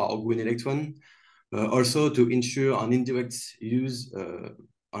store our green electron. Also to ensure an indirect use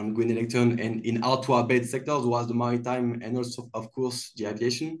on green electron and in hard-to-abate sectors was the maritime and also, of course, the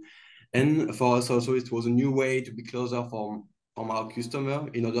aviation. And for us also, it was a new way to be closer from our customer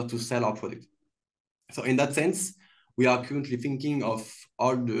in order to sell our product. So in that sense, we are currently thinking of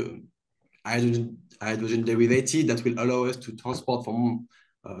all the hydrogen derivative that will allow us to transport from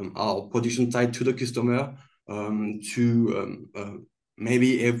our production site to the customer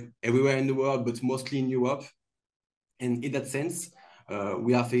maybe everywhere in the world, but mostly in Europe. And in that sense,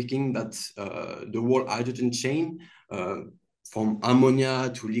 we are thinking that the whole hydrogen chain from ammonia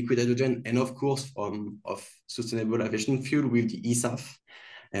to liquid hydrogen, and of course of sustainable aviation fuel with the ACT-SAF.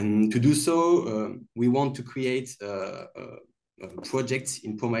 And to do so, we want to create projects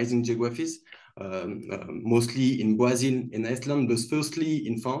in promising geographies, mostly in Brazil and Iceland, but firstly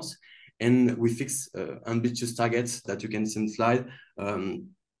in France. And we fix ambitious targets that you can see in the slide,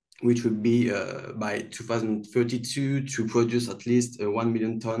 which would be by 2032 to produce at least 1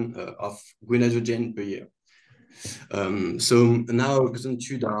 million tons of green hydrogen per year. So now we're going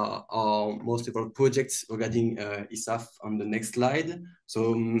to our most important projects regarding ACT-SAF on the next slide.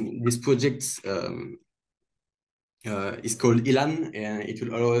 So this project is called ELAN, and it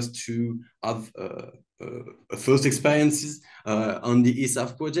will allow us to have first experiences on the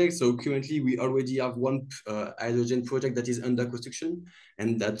ACT-SAF project. So currently we already have one hydrogen project that is under construction,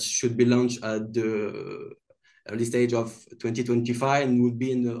 and that should be launched at the early stage of 2025 and would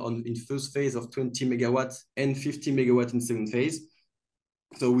be in first phase of 20 megawatts and 50 megawatts in second phase.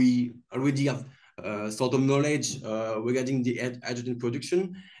 So we already have sort of knowledge regarding the hydrogen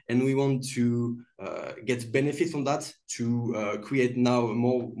production, and we want to get benefit from that to create now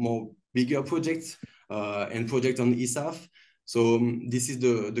more bigger projects and project on ACT-SAF. So this is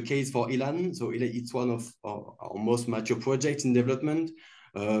the case for ELAN. So it's one of our most mature projects in development.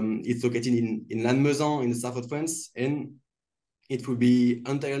 It's located in Lannemezan in the south of France, and it will be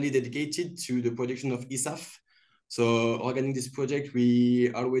entirely dedicated to the production of ACT-SAF. So regarding this project,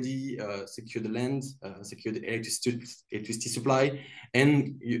 we already secured the land, secured the electricity supply,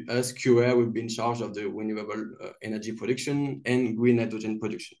 and as QA will be in charge of the renewable energy production and green hydrogen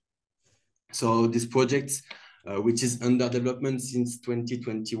production. So this project, which is under development since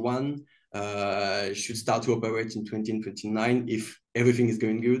 2021, should start to operate in 2029 if everything is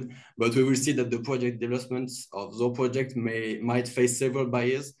going good. But we will see that the project developments of the project might face several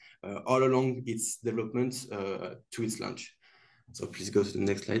barriers all along its development to its launch. So please go to the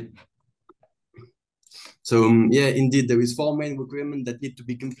next slide. So yeah, indeed, there is 4 main requirements that need to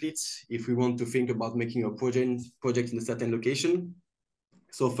be complete if we want to think about making a project in a certain location.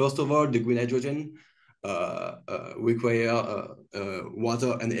 So first of all, the green hydrogen require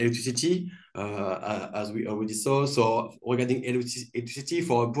water and electricity, as we already saw. So regarding electricity,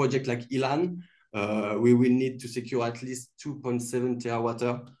 for a project like Ilan, we will need to secure at least 2.7 terawatt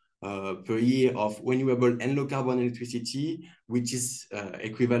per year of renewable and low carbon electricity, which is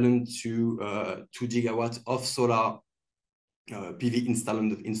equivalent to 2 gigawatts of solar PV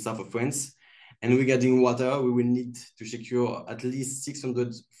installed in south of France. And regarding water, we will need to secure at least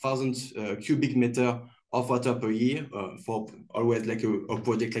 600,000 cubic meter of water per year for always like a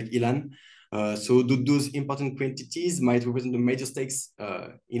project like Ilan. So those important quantities might represent the major stakes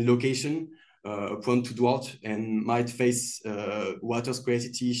in location, prone to drought, and might face water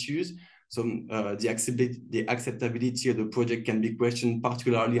scarcity issues. So the acceptability of the project can be questioned,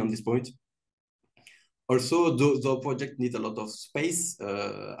 particularly on this point. Also, the project needs a lot of space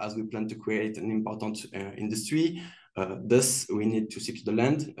as we plan to create an important industry. Thus, we need to secure the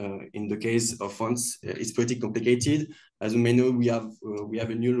land. In the case of France, it's pretty complicated. As you may know, we have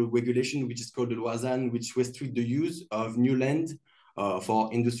a new regulation, which is called the Lausanne, which restricts the use of new land for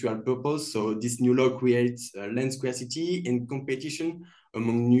industrial purpose. So this new law creates land scarcity and competition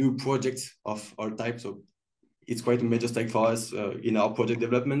among new projects of all types. So it's quite a major stake for us in our project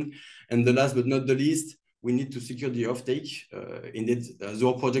development. And the last but not the least, we need to secure the offtake. Indeed,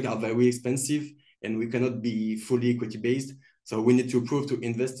 our projects are very expensive and we cannot be fully equity based. So we need to prove to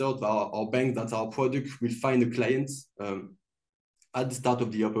investors or banks that our product will find a client at the start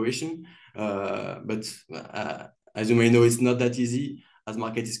of the operation. But as you may know, it's not that easy as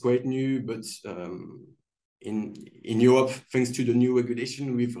market is quite new, but in Europe, thanks to the new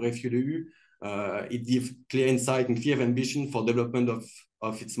regulation with REFUE, it gives clear insight and clear ambition for development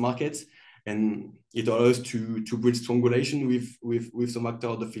of its market, and it allows to build strong relation with some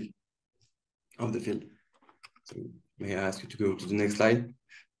actors of the field. So may I ask you to go to the next slide?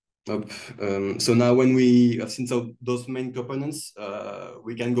 So now when we have seen those main components,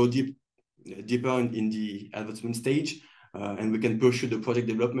 we can go deeper in the advancement stage, and we can pursue the project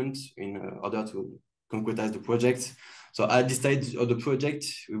development in order to concretize the project. So at this stage of the project,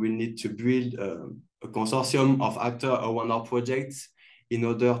 we will need to build a consortium of actors around our project in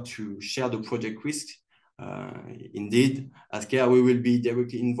order to share the project risk. Indeed, as CARE, we will be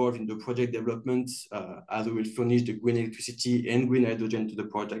directly involved in the project development as we will furnish the green electricity and green hydrogen to the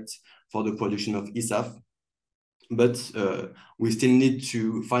project for the production of ACT-SAF. But we still need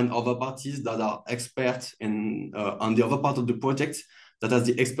to find other parties that are experts on the other part of the project, that has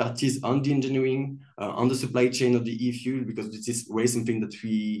the expertise on the engineering, on the supply chain of the e-fuel, because this is way something that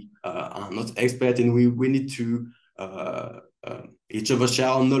we are not expert in. We need to each of us share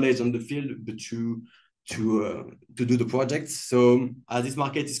our knowledge on the field, but to do the project. So as this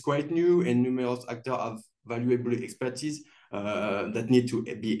market is quite new and numerous actors have valuable expertise that need to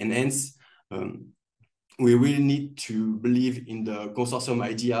be enhanced, we really need to believe in the consortium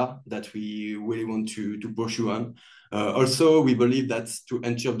idea that we really want to pursue on. Also, we believe that to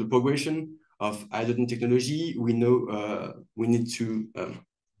ensure the progression of hydrogen technology, we know we need to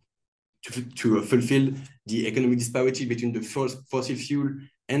fulfill the economic disparity between the fossil fuel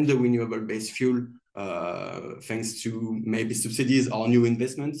and the renewable-based fuel, thanks to maybe subsidies or new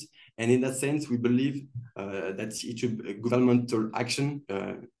investments. And in that sense, we believe that each governmental action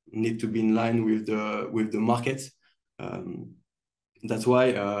need to be in line with the market. That's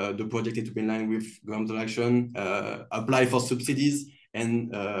why the project needs to be in line with governmental action, apply for subsidies,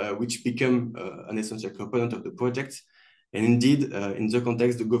 and which become an essential component of the project. And indeed, in the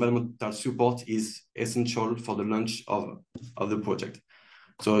context, the governmental support is essential for the launch of the project.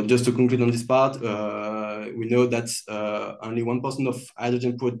 So just to conclude on this part, we know that only 1% of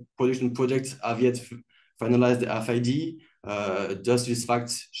hydrogen production projects have yet finalized the FID. Just this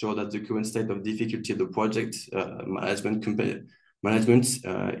fact show that the current state of difficulty of the project management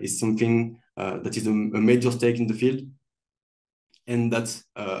is something that is a major stake in the field, and that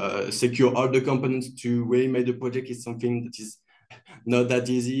secure all the components to really make the project is something that is not that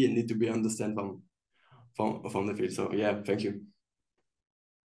easy and need to be understood from the field. So yeah, thank you.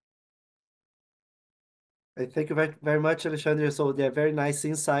 Thank you very, very much, Alexandre. So yeah, very nice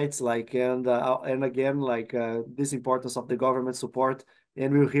insights, like, and again, like, this importance of the government support,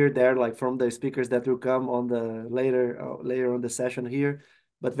 and we'll hear there, like, from the speakers that will come on the later on the session here.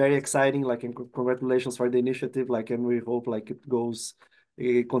 But very exciting, like, and congratulations for the initiative, like, and we hope like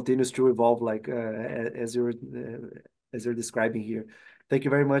it continues to evolve, like, as you're describing here. Thank you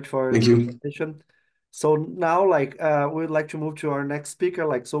very much for Thank the you. presentation. So now, like, we'd like to move to our next speaker.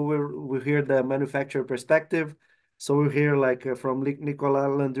 Like, so we'll hear the manufacturer perspective. So we'll hear, like, from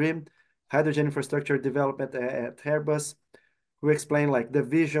Nicolas Landry, hydrogen infrastructure development at Airbus, who explain, like, the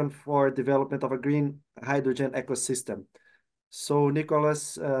vision for development of a green hydrogen ecosystem. So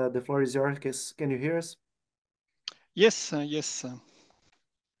Nicolas, the floor is yours. Can you hear us? Yes, yes.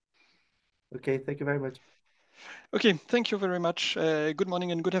 Okay, thank you very much. Okay, thank you very much. Good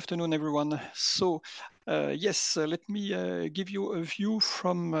morning and good afternoon, everyone. So, yes, let me give you a view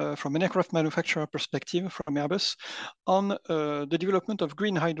from an aircraft manufacturer perspective from Airbus on the development of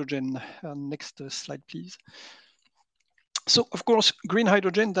green hydrogen. Next slide, please. So, of course, green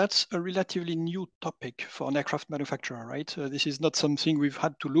hydrogen, that's a relatively new topic for an aircraft manufacturer, right? This is not something we've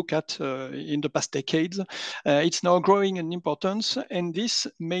had to look at in the past decades. It's now growing in importance, and this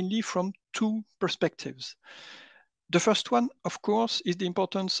mainly from two perspectives. The first one, of course, is the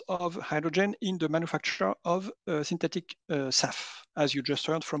importance of hydrogen in the manufacture of synthetic SAF, as you just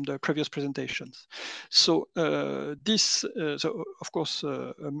heard from the previous presentations. So of course,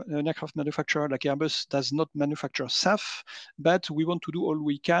 an aircraft manufacturer like Airbus does not manufacture SAF, but we want to do all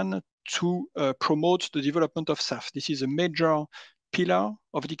we can to promote the development of SAF. This is a major pillar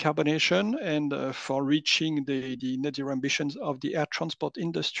of decarbonation and for reaching the net zero ambitions of the air transport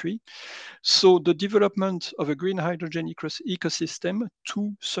industry. So the development of a green hydrogen ecosystem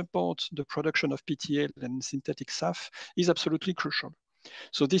to support the production of PTL and synthetic SAF is absolutely crucial.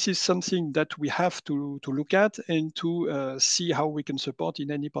 So this is something that we have to look at and to see how we can support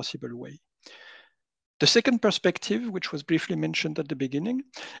in any possible way. The second perspective, which was briefly mentioned at the beginning,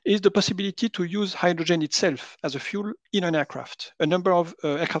 is the possibility to use hydrogen itself as a fuel in an aircraft. A number of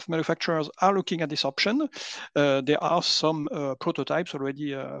aircraft manufacturers are looking at this option. There are some prototypes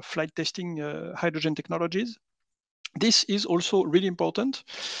already flight testing hydrogen technologies. This is also really important.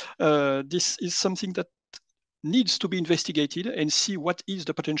 This is something that needs to be investigated and see what is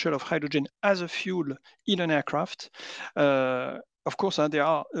the potential of hydrogen as a fuel in an aircraft. Of course, there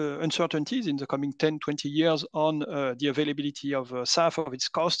are uncertainties in the coming 10, 20 years on the availability of SAF, of its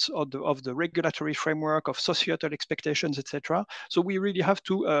costs, of the regulatory framework, of societal expectations, etc. So we really have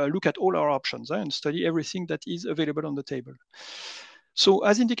to look at all our options and study everything that is available on the table. So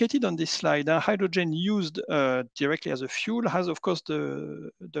as indicated on this slide, hydrogen used directly as a fuel has, of course,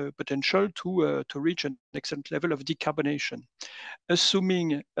 the potential to reach an excellent level of decarbonation.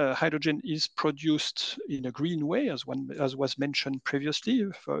 Assuming hydrogen is produced in a green way, as was mentioned previously,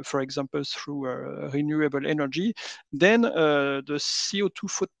 for example, through renewable energy, then the CO2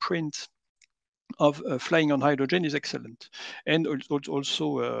 footprint of flying on hydrogen is excellent, and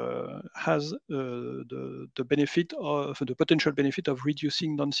also has the benefit of the potential benefit of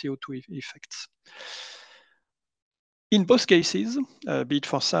reducing non-CO2 effects. In both cases, be it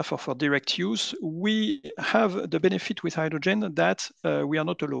for SAF or for direct use, we have the benefit with hydrogen that we are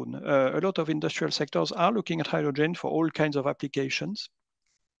not alone. A lot of industrial sectors are looking at hydrogen for all kinds of applications.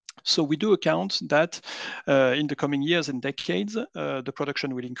 So we do account that in the coming years and decades, the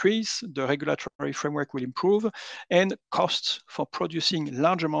production will increase, the regulatory framework will improve, and costs for producing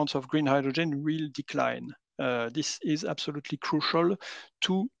large amounts of green hydrogen will decline. This is absolutely crucial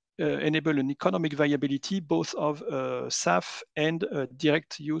to enable an economic viability both of SAF and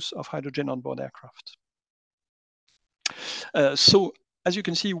direct use of hydrogen on board aircraft. So as you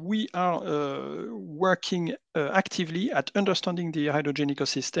can see, we are working actively at understanding the hydrogen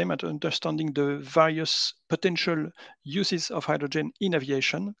ecosystem, at understanding the various potential uses of hydrogen in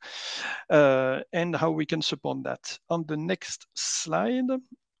aviation, and how we can support that. On the next slide,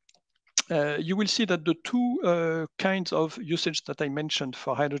 you will see that the two kinds of usage that I mentioned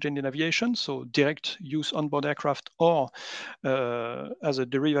for hydrogen in aviation, so direct use on board aircraft or as a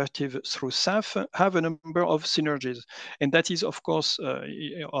derivative through SAF, have a number of synergies. And that is, of course,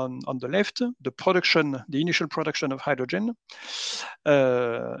 on the left, the initial production of hydrogen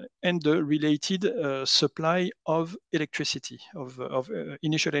and the related supply of electricity, of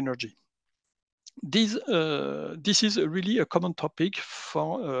initial energy. This is really a common topic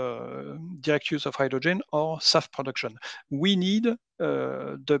for direct use of hydrogen or SAF production. We need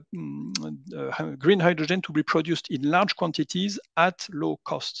green hydrogen to be produced in large quantities at low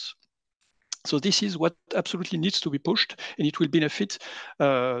costs. So this is what absolutely needs to be pushed, and it will benefit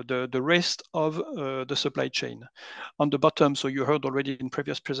the rest of the supply chain. On the bottom, so you heard already in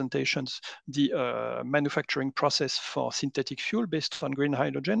previous presentations, the manufacturing process for synthetic fuel based on green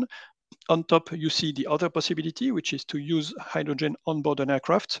hydrogen. On top, you see the other possibility, which is to use hydrogen on board an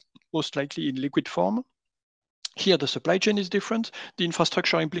aircraft, most likely in liquid form. Here, the supply chain is different, the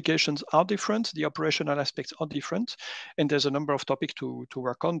infrastructure implications are different, the operational aspects are different, and there's a number of topics to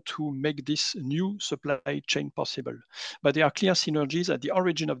work on to make this new supply chain possible. But there are clear synergies at the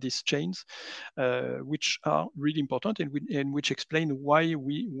origin of these chains, which are really important and which explain why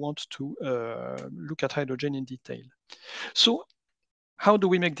we want to look at hydrogen in detail. So, how do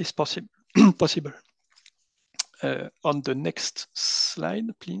we make this possible? On the next slide,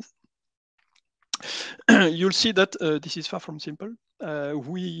 please. You'll see that this is far from simple.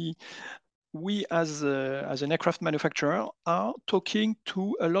 We as an aircraft manufacturer are talking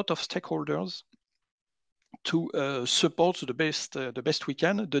to a lot of stakeholders to support the best we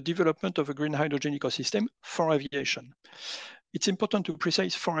can the development of a green hydrogen ecosystem for aviation. It's important to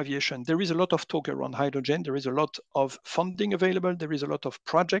precise for aviation. There is a lot of talk around hydrogen. There is a lot of funding available. There is a lot of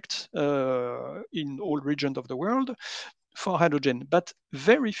projects in all regions of the world for hydrogen, but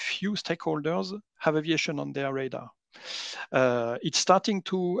very few stakeholders have aviation on their radar. It's starting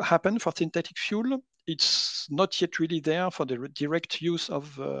to happen for synthetic fuel. It's not yet really there for the direct use of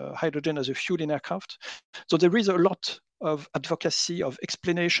hydrogen as a fuel in aircraft. So there is a lot of advocacy, of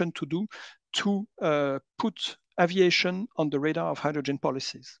explanation to do to put aviation on the radar of hydrogen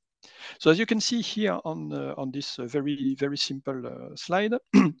policies. So as you can see here on this very, very simple slide,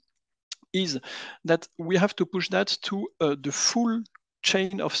 is that we have to push that to the full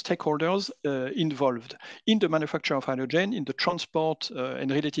chain of stakeholders involved in the manufacture of hydrogen, in the transport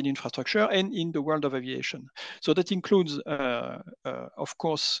and related infrastructure, and in the world of aviation. So that includes, of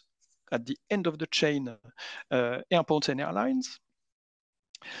course, at the end of the chain, airports and airlines.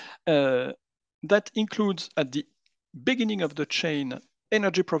 That includes at the beginning of the chain,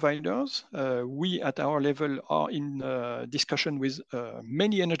 energy providers. We at our level are in discussion with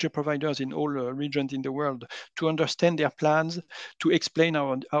many energy providers in all regions in the world to understand their plans, to explain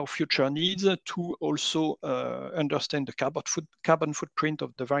our future needs, to also understand the carbon footprint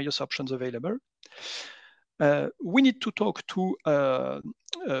of the various options available. We need to talk to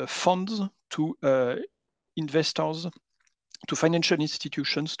funds, to investors, to financial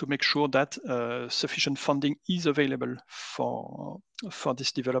institutions to make sure that sufficient funding is available for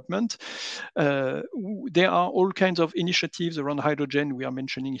this development. There are all kinds of initiatives around hydrogen. We are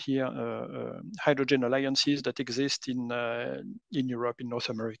mentioning here hydrogen alliances that exist in Europe, in North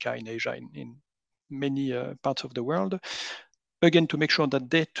America, in Asia, in many parts of the world. Again, to make sure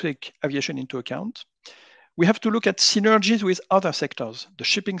that they take aviation into account. We have to look at synergies with other sectors, the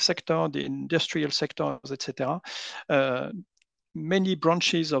shipping sector, the industrial sectors, etc. Many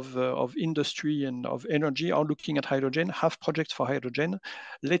branches of industry and of energy are looking at hydrogen, have projects for hydrogen.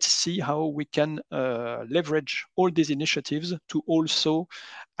 Let's see how we can leverage all these initiatives to also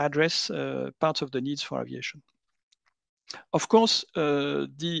address parts of the needs for aviation. Of course,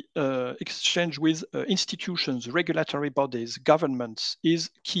 the exchange with institutions, regulatory bodies, governments is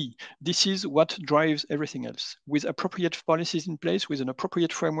key. This is what drives everything else. With appropriate policies in place, with an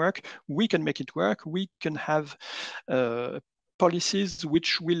appropriate framework, we can make it work. We can have policies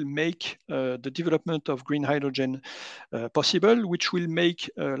which will make the development of green hydrogen possible, which will make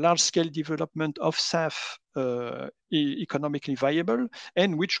large-scale development of SAF economically viable,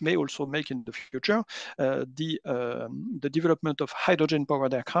 and which may also make in the future the development of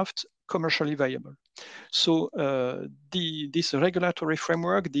hydrogen-powered aircraft commercially viable. So this regulatory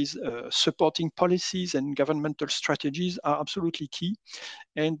framework, these supporting policies and governmental strategies are absolutely key,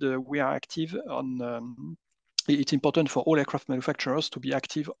 and we are active on it's important for all aircraft manufacturers to be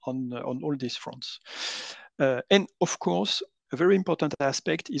active on all these fronts. And of course, a very important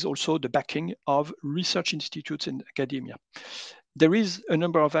aspect is also the backing of research institutes and academia. There is a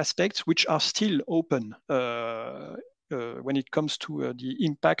number of aspects which are still open when it comes to the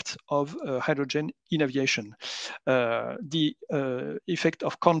impact of hydrogen in aviation. The effect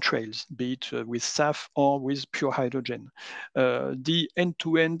of contrails, be it with SAF or with pure hydrogen, the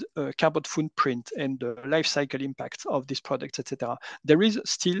end-to-end carbon footprint and the life cycle impact of these products, etc. There is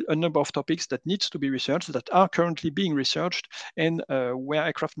still a number of topics that needs to be researched, that are currently being researched, and where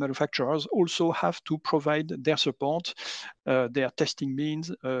aircraft manufacturers also have to provide their support, their testing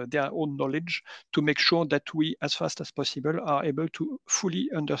means, their own knowledge, to make sure that we, as fast as possible, are able to fully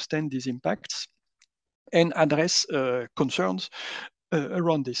understand these impacts and address concerns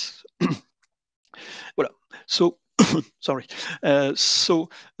around this. Voilà. So, sorry.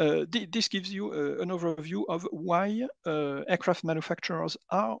 This gives you an overview of why aircraft manufacturers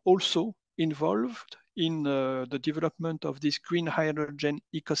are also involved in the development of this green hydrogen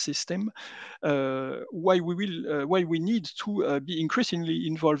ecosystem. Why we need to be increasingly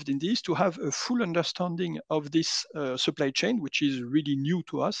involved in this, to have a full understanding of this supply chain, which is really new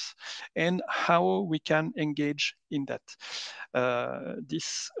to us, and how we can engage in that.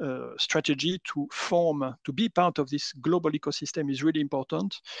 This strategy to be part of this global ecosystem is really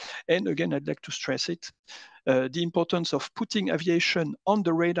important. And again, I'd like to stress it. The importance of putting aviation on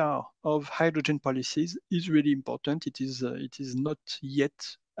the radar of hydrogen policies is really important. It is not yet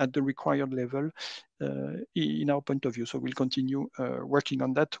at the required level in our point of view. So we'll continue working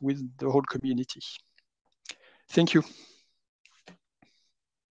on that with the whole community. Thank you.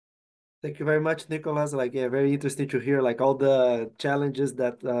 Thank you very much, Nicolas. Like, yeah, very interesting to hear like all the challenges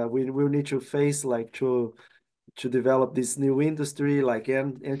that we will need to face, like to develop this new industry, like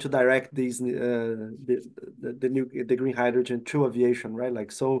and to direct these the green hydrogen to aviation, right?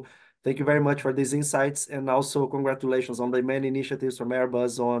 Like, so thank you very much for these insights, and also congratulations on the many initiatives from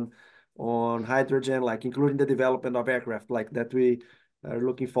Airbus on hydrogen, like including the development of aircraft, like that we are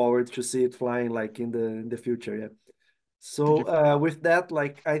looking forward to see it flying like in the future. Yeah. So with that,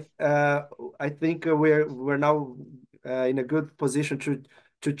 like I think we're now in a good position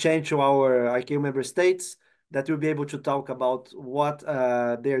to change to our ICAO member states, that will be able to talk about what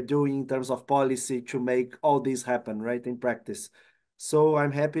they're doing in terms of policy to make all this happen, right, in practice. So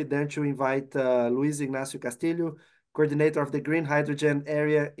I'm happy then to invite Luis Ignacio Castillo, coordinator of the Green Hydrogen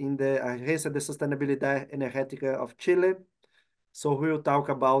area in the Agencia de Sostenibilidad Energética of Chile. So we will talk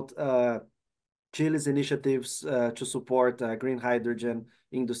about Chile's initiatives to support green hydrogen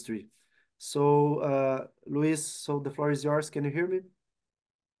industry. So Luis, so the floor is yours. Can you hear me?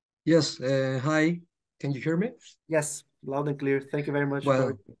 Yes. Hi. Can you hear me? Yes, loud and clear. Thank you very much.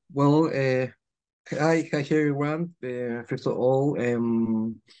 Hi, everyone. First of all,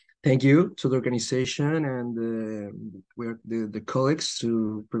 thank you to the organization and the colleagues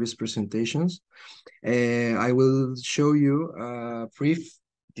to previous presentations. I will show you a brief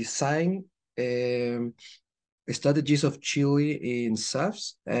design strategies of Chile in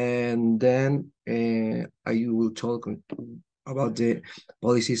SAFs, and then I will talk about the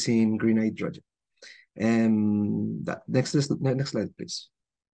policies in green hydrogen. Next slide, please.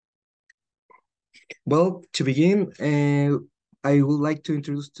 Well, to begin, I would like to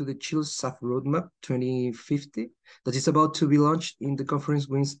introduce to the Chile SAF Roadmap 2050 that is about to be launched in the conference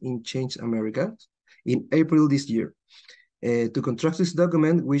Wings in Change America in April this year. To construct this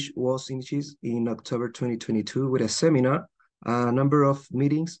document, which was initiated in October 2022 with a seminar, a number of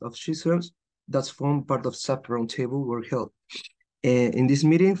meetings of citizens that form part of SAF Roundtable were held. In this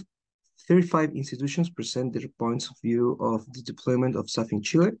meeting, 35 institutions present their points of view of the deployment of SAF in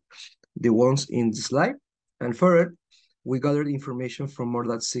Chile, the ones in the slide, and further, we gathered information from more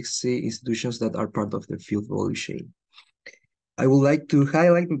than 60 institutions that are part of the field value chain. I would like to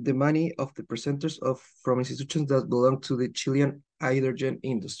highlight the many of the presenters from institutions that belong to the Chilean hydrogen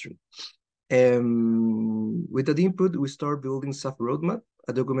industry. With that input, we start building SAF Roadmap,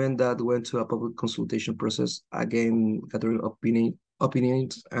 a document that went to a public consultation process, again, gathering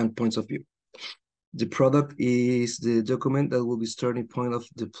opinions and points of view. The product is the document that will be starting point of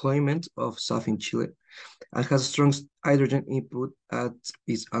deployment of SAF in Chile and has strong hydrogen input as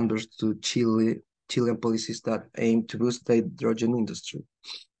is understood Chilean policies that aim to boost the hydrogen industry.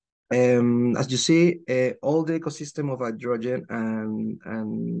 As you see, all the ecosystem of hydrogen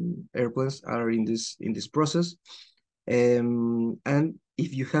and airplanes are in this process. And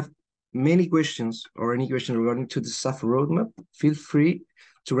if you have many questions or any question regarding to the SAF roadmap, feel free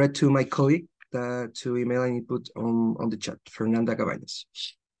to write to my colleague to email and input on the chat, Fernanda Cabañas.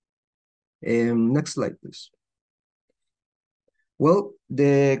 Next slide, please. Well,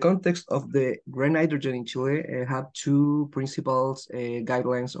 the context of the green hydrogen in Chile have two principles,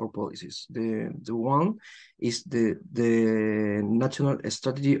 guidelines or policies. The one is the National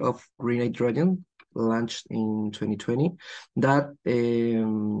Strategy of Green Hydrogen launched in 2020 that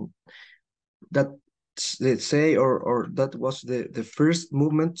that let's say or that was the first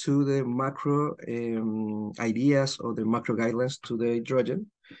movement to the macro ideas or the macro guidelines to the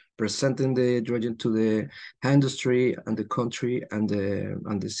hydrogen, presenting the hydrogen to the industry and the country and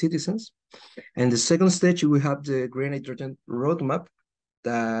the citizens. And the second stage, we have the green hydrogen roadmap,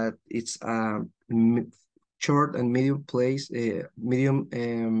 that it's a short and medium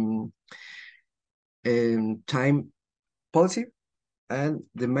time policy. And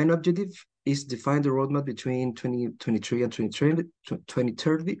the main objective is define the roadmap between 2023 and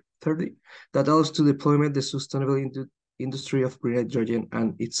 2030 that allows to deployment the sustainable industry of green hydrogen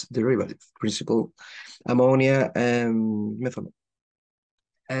and its derivative, principal ammonia and methanol.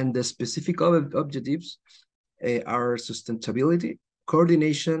 And the specific objectives are sustainability,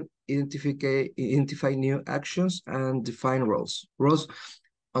 coordination, identify new actions, and define roles. Roles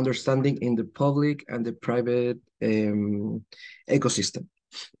understanding in the public and the private ecosystem.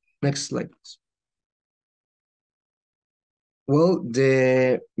 Next slide, please. Well,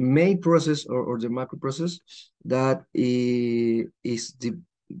 the main process or the macro process that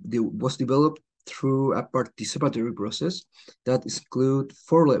was developed through a participatory process that include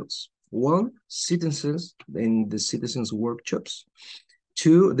 4 levels. 1, citizens in the citizens workshops.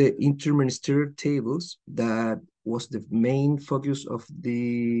 2, the interministerial tables that was the main focus of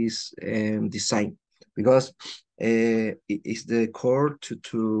this design, because it is the core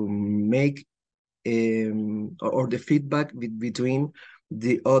to make or the feedback between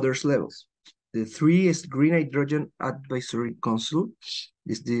the others levels. The 3 is Green Hydrogen Advisory Council.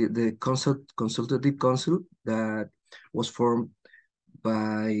 Is the consultative council that was formed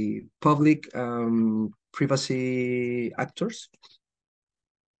by public privacy actors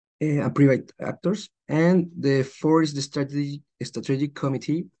and private actors. And the 4 is the strategic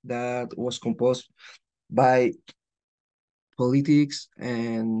committee that was composed by politics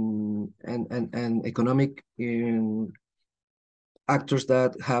and economic actors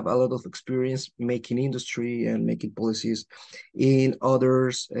that have a lot of experience making industry and making policies in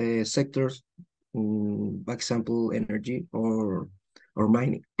other sectors, for example, energy or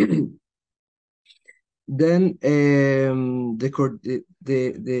mining. Then the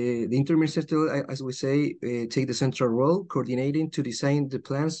interministerial, as we say, take the central role, coordinating to design the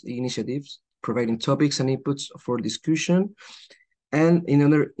plans, initiatives, providing topics and inputs for discussion, and in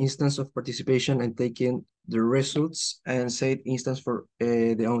another instance of participation and taking the results and said instance for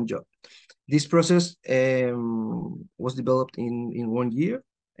their own job. This process was developed in 1 year,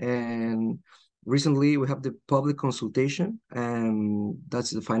 and recently we have the public consultation, and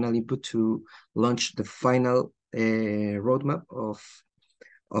that's the final input to launch the final roadmap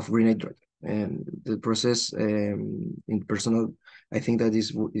of green hydrogen. And the process in personal, I think that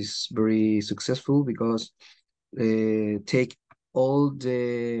is very successful, because take all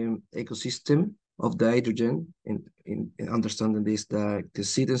the ecosystem of the hydrogen in understanding this, the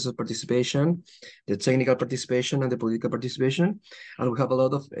citizens participation, the technical participation, and the political participation. And we have a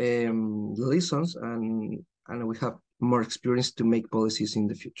lot of lessons, and we have more experience to make policies in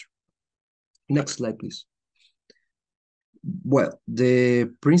the future. Next slide, please. Well, the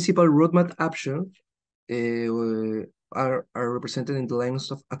principal roadmap options are represented in the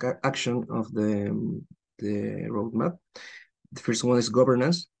lines of action of the roadmap. The first one is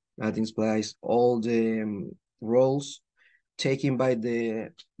governance. That implies all the roles taken by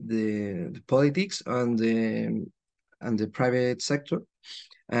the politics and the private sector.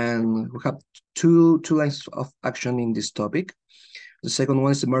 And we have two lines of action in this topic. The second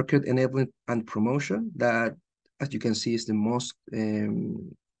one is the market enabling and promotion. That, as you can see, is the most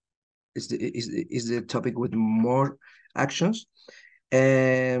is the topic with more actions.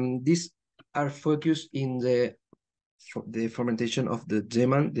 And these are focused in the fermentation of the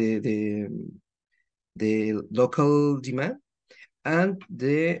demand, the local demand, and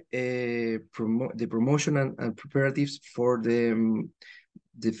the promotion and preparatives for the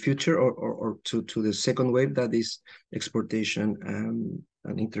future or to the second wave, that is exportation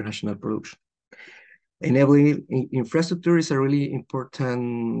and international production. Enabling infrastructure is a really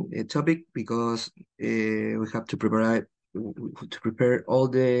important topic, because we have to prepare all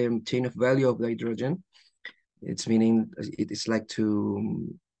the chain of value of the hydrogen. It's meaning it is like to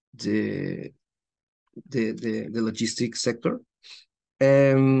the logistics sector.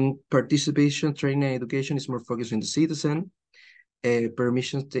 Participation, training, and education is more focused on the citizen.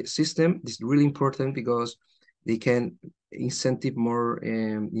 Permission system is really important, because they can incentive more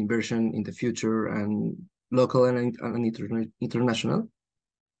inversion in the future, and local and international.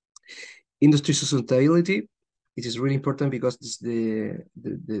 Industry sustainability, it is really important because this the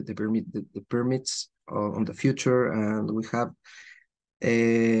permits on the future, and we have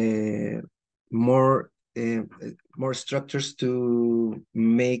more structures to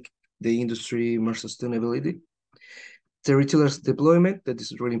make the industry more sustainability. The retailers deployment, that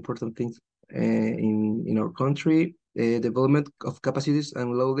is a really important thing in our country. Development of capacities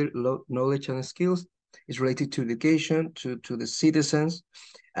and knowledge and skills is related to education, to the citizens,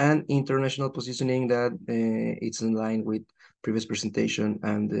 and international positioning that it's in line with previous presentation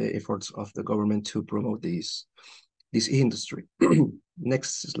and the efforts of the government to promote this industry.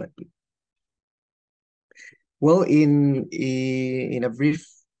 Next slide, please. Well, in a brief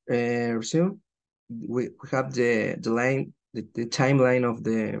resume, we have the timeline of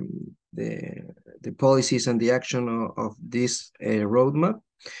the policies and the action of this roadmap.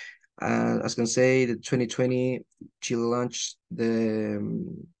 As I can say, the 2020 Chile launched the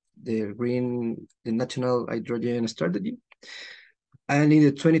national hydrogen strategy, and in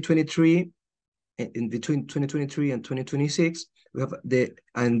the 2023, in between 2023 and 2026, we have the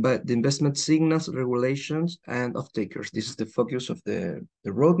investment signals, regulations, and off-takers. This is the focus of the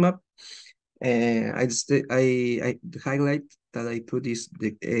roadmap. I highlight that I put is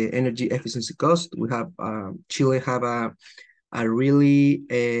the energy efficiency cost. We have Chile have a really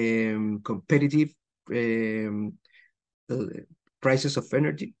competitive prices of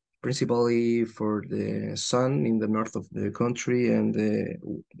energy, principally for the sun in the north of the country and the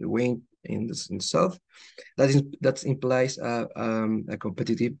wind in the south. That implies a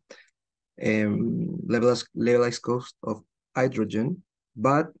competitive levelized cost of hydrogen,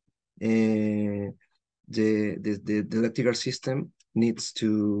 but the electrical system needs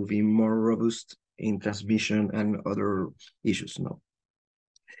to be more robust in transmission and other issues now.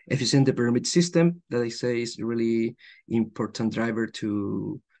 Efficient permit system, that I say is a really important driver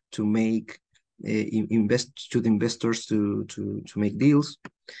to make investors to make deals.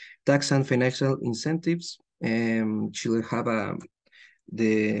 Tax and financial incentives. Chile have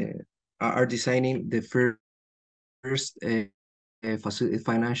are designing the first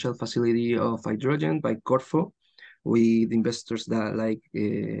financial facility of hydrogen by Corfo, with investors that like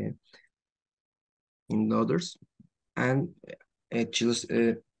in others, and Chile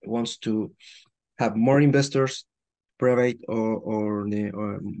wants to have more investors, private or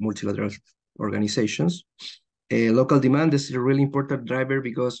multilateral organizations. Local demand is a really important driver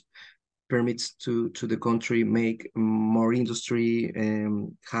because permits to the country make more industry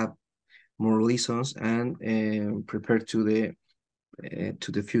and have more license and prepare to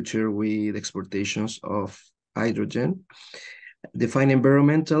the future with exportations of hydrogen. Define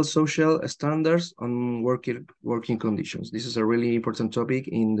environmental, social standards on working conditions. This is a really important topic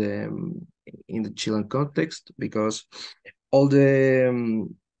in the Chilean context, because all the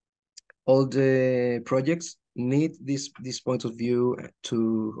projects need this point of view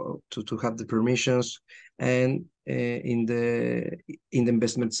to have the permissions, and in the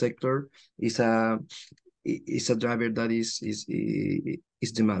investment sector is a driver that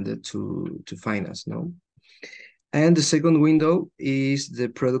is demanded to finance, no? And the second window is the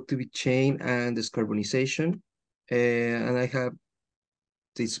productivity chain and decarbonization. And I have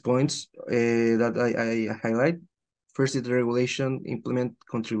these points that I highlight. First is the regulation implement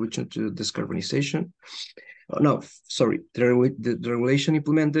contribution to decarbonization. No, sorry, the regulation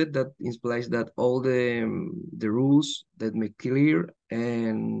implemented that implies that all the rules that make clear,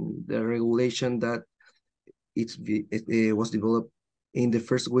 and the regulation that it was developed in the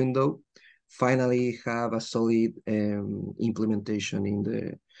first window finally have a solid implementation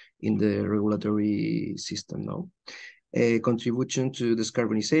in the regulatory system now. A contribution to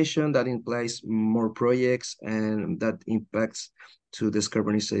decarbonization that implies more projects, and that impacts to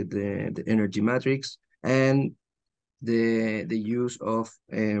decarbonize the energy matrix, and the use of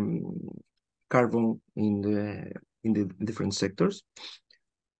carbon in the different sectors.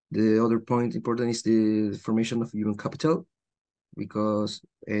 The other point important is the formation of human capital, because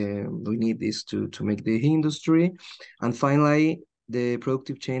we need this to make the industry. And finally, the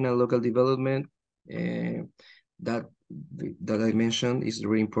productive chain and local development that I mentioned is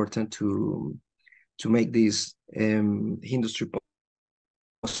very important to make this industry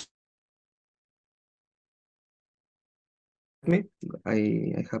possible.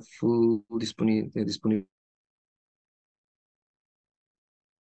 I have full disponibility.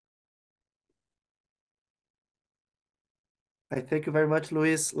 I thank you very much,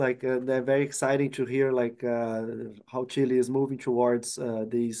 Luis. Like they're very exciting to hear how Chile is moving towards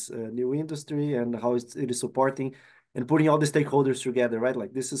this new industry, and how it is supporting and putting all the stakeholders together, right?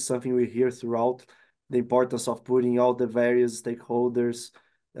 Like this is something we hear throughout, the importance of putting all the various stakeholders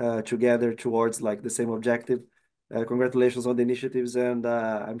together towards like the same objective. Congratulations on the initiatives, and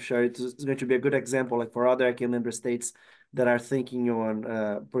I'm sure it's going to be a good example, like for other ICANN member states that are thinking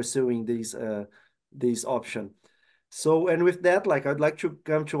on pursuing this option. So, and with that, like I'd like to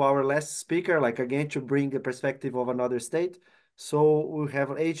come to our last speaker, like again to bring the perspective of another state. So we have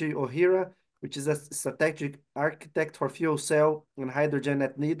AJ Ohira, which is a strategic architect for fuel cell and hydrogen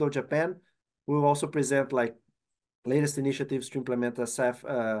at NIDO, Japan. We will also present like latest initiatives to implement a SAF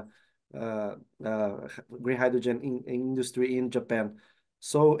green hydrogen in industry in Japan.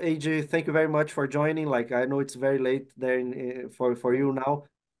 So AJ, thank you very much for joining. Like I know it's very late there for you now.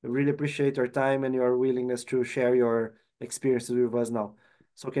 I really appreciate your time and your willingness to share your experiences with us now.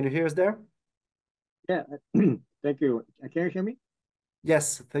 So can you hear us there? Yeah, thank you. Can you hear me?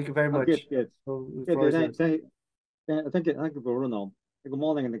 Yes, thank you very much. Good, good. So Thank you, Bruno. Good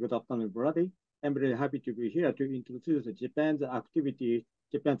morning and good afternoon, everybody. I'm very happy to be here to introduce Japan's activity,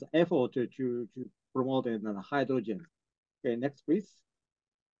 Japan's effort to promote hydrogen. Okay, next, please.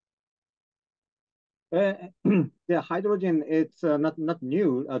 The hydrogen, it's not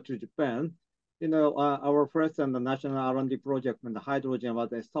new to Japan. You know, our first and the national R&D project on the hydrogen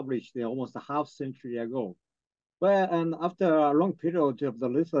was established almost a half century ago. Well, and after a long period of the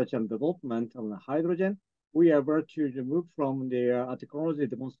research and development on the hydrogen, we are able to move from the technology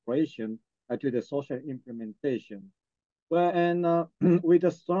demonstration to the social implementation. Well, and with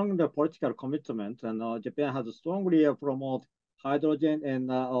a strong political commitment, and Japan has strongly promoted hydrogen in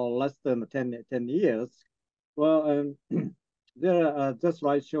less than 10 years. Well, this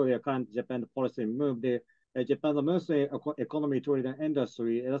slide shows the current Japan policy move. Japan's mostly economy toward the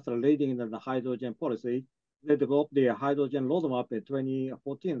industry, that's leading the hydrogen policy. They developed the hydrogen roadmap in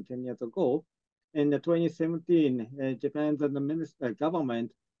 2014, 10 years ago. In 2017, Japan's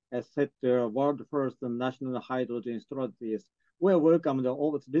government has set the world first national hydrogen strategies. We welcomed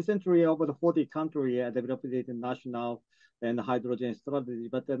recently over the 40 countries developed the national and hydrogen strategy,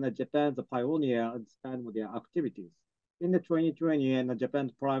 but then Japan's pioneer expand their activities. In the 2020, and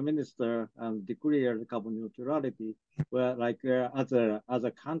Japan's prime minister declared carbon neutrality, where like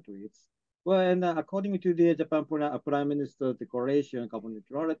other countries. Well, and according to the Japan Prime Minister declaration, carbon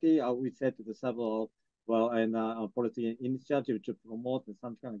neutrality, we set the several policy initiatives to promote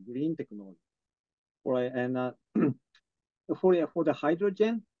some kind of green technology. Right, and for the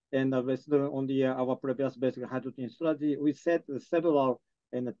hydrogen, and based on our previous basic hydrogen strategy, we set several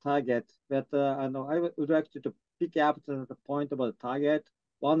targets. But I would like to pick up the point about the target.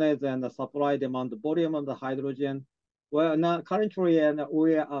 One is the supply demand volume of the hydrogen. Well, now currently,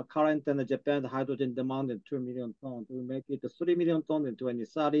 we are current in Japan's hydrogen demand in 2 million tons. We make it 3 million tons in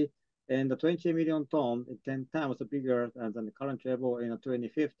 2030, and 20 million tons, 10 times bigger than the current level in the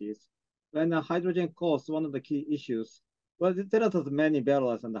 2050s. When hydrogen cost, one of the key issues. Well, there are many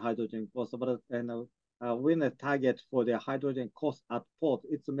barriers in the hydrogen cost, but when the target for the hydrogen cost at port,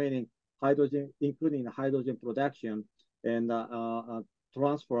 it's mainly hydrogen, including hydrogen production and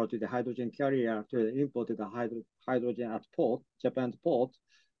transfer to the hydrogen carrier to the import of the hydrogen at port, Japan's port,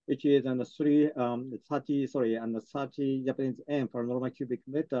 which is on the 30 Japanese yen per normal cubic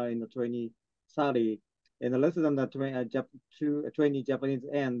meter in the 2030, and less than the 20 Japanese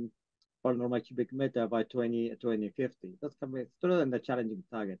yen per normal cubic meter by 2050. That's still in the challenging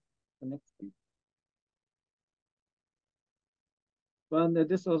target. The next please. Well,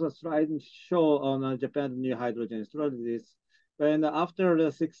 this was a slide show on Japan's new hydrogen strategies. And after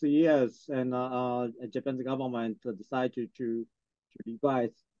the 6 years, and Japan's government decided to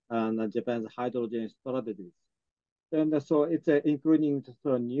revise Japan's hydrogen strategies. And so it's including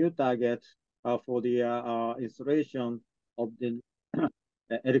a new target for the installation of the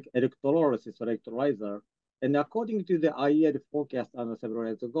electrolyzer. And according to the IEA forecast several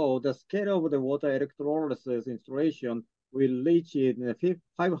years ago, the scale of the water electrolysis installation will reach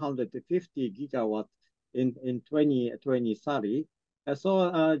 550 gigawatts in 2030.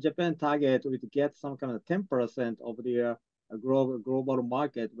 So Japan target would get some kind of 10% of the global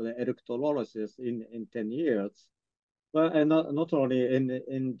market with electrolysis in 10 years. But and not only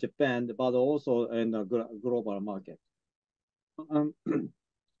in Japan, but also in the global market.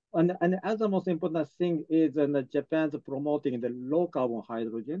 And other most important thing is Japan's promoting the low carbon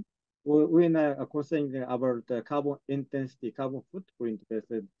hydrogen. We're considering about the carbon intensity, carbon footprint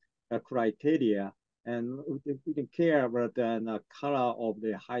based criteria, and we can care about the color of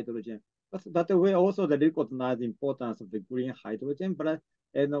the hydrogen. But we also recognize the importance of the green hydrogen,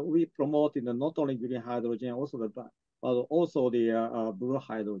 and we promote not only green hydrogen, but also the blue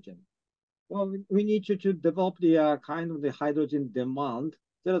hydrogen. Well, we need to develop the kind of the hydrogen demand.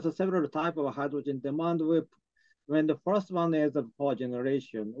 There are several types of hydrogen demand. When the first one is the power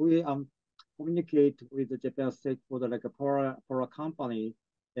generation, communicate with the Japan stakeholder like a power company.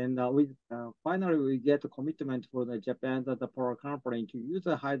 And finally, we get a commitment for the Japan the power company to use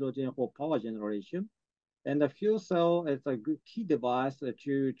the hydrogen for power generation. And the fuel cell is a good key device to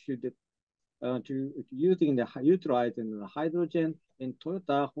utilizing the hydrogen. And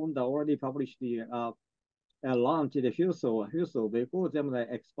Toyota, Honda already published the launch the fuel cell vehicle. Them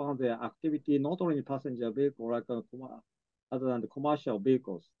expand their activity not only passenger vehicle like other than the commercial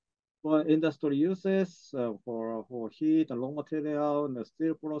vehicles. For industry uses, for heat and raw material and the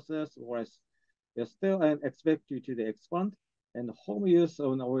steel process, was still expected to expand. And home use,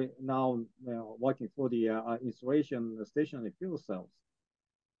 we now working for the installation stationary fuel cells.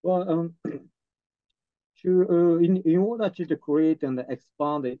 Well, in order to create and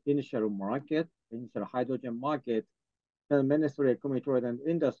expand the initial hydrogen market, the Ministry of Commerce and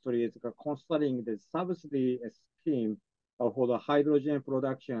Industry is considering the subsidy scheme for the hydrogen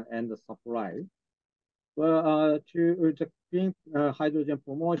production and the supply. Well, to the Clean Hydrogen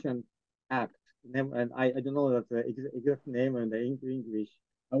Promotion Act, and I don't know that the exact name in the English,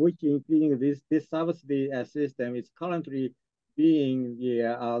 which including this subsidy system is currently being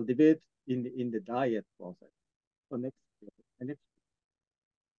debated in the diet process. So next.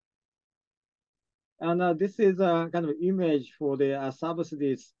 And this is a kind of image for the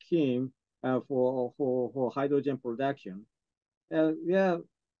subsidy scheme for hydrogen production. Yeah,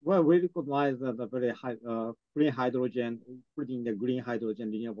 well, we recognize that the very high green hydrogen, including the green hydrogen,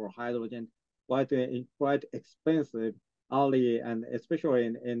 renewable hydrogen, quite expensive early and especially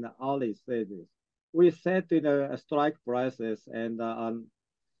in the early stages. We set the strike prices and to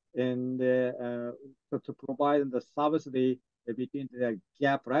provide the subsidy between the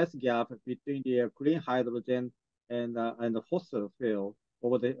price gap between the green hydrogen and the fossil fuel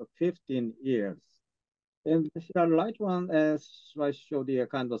over the 15 years. And the right one slide show the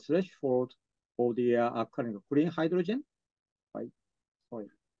kind of threshold for the kind of green hydrogen. Right. Sorry.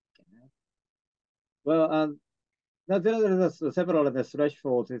 Well, there are several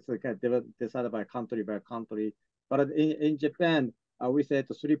thresholds. It's decided by country. But in Japan, we set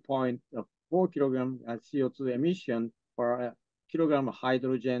 3.4 kilogram CO2 emission per kilogram of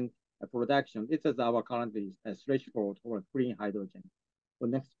hydrogen production. It is our current threshold for green hydrogen. So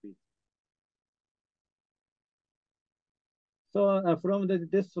next, please. So from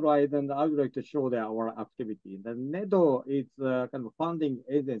this slide, and I would like to show our activity. The NEDO is a kind of funding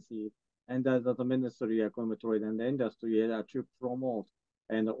agency, and the Ministry of Commerce and Industry to promote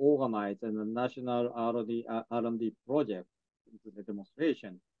and organize the national R&D project into the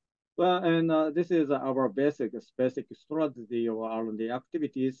demonstration. Well, and this is our basic strategy of R&D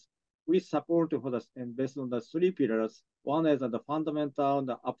activities. We support for the based on the 3 pillars. One is the fundamental,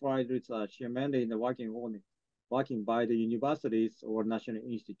 the applied research, mainly in the working by the universities or national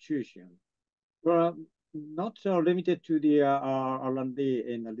institutions. Well, not limited to the R&D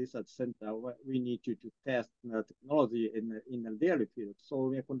in the research center. We need to test the technology in the real field. So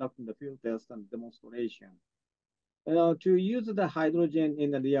we are conducting the field test and demonstration. To use the hydrogen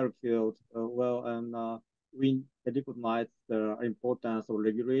in the real field, we recognize the importance of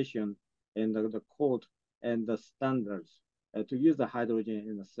regulation and the code and the standards to use the hydrogen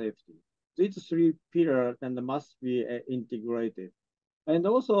in the safety. These 3 pillars and must be integrated. And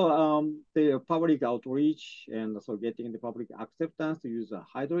also the public outreach and so getting the public acceptance to use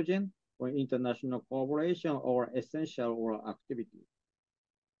hydrogen or international cooperation or essential or activity.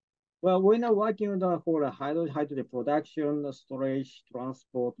 Well, we're now working for hydrogen production, storage,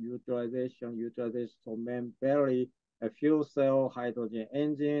 transport, utilization, so mainly fuel cell, hydrogen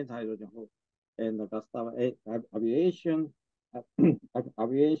engines, hydrogen and gas aviation,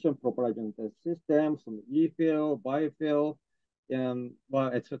 aviation propulsion systems, e-fuel, biofuel,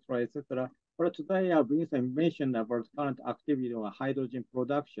 etc., etc. But today I'll bring some information about current activity on hydrogen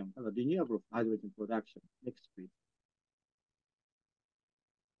production, renewable hydrogen production. Next, please.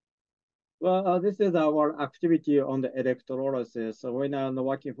 Well, this is our activity on the electrolysis. So we're now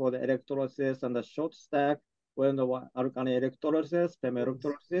working for the electrolysis and the short stack, when the alkaline electrolysis, PEM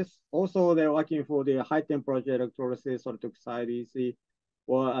electrolysis. Also, they're working for the high temperature electrolysis, solid oxide EC,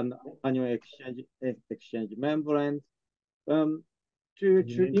 or an annual exchange membrane. To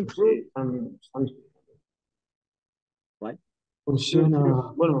improve, right?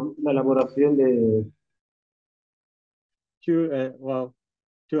 Funciona, bueno, la elaboración de...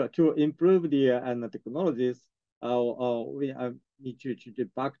 To improve the technologies, we need to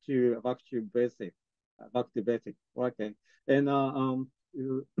back to basic. Okay, and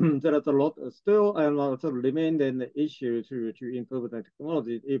there is a lot still and remain an issue to improve the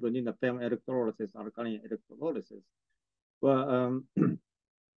technology even in the PEM electrolysis, alkaline electrolysis. Well,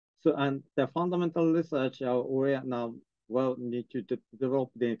 So, and the fundamental research we are now need to develop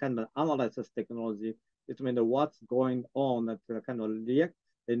the kind of analysis technology. It means what's going on at the kind of react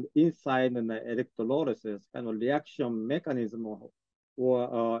and inside the electrolysis kind of reaction mechanism,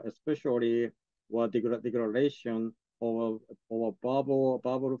 or especially degradation or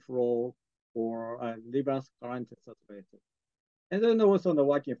bubble flow or reverse current saturated. And then also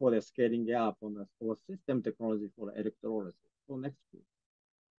working for the scaling up on the for system technology for electrolysis. So next, please.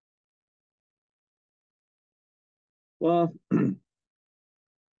 Well,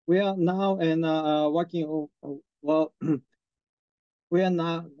 we are now working we are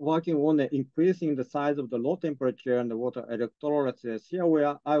now working on increasing the size of the low temperature and the water electrolysis.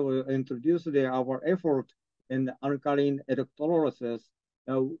 Here I will introduce our effort in the alkaline electrolysis.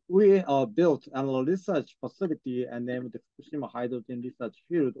 We built a research facility and named the Fukushima Hydrogen Research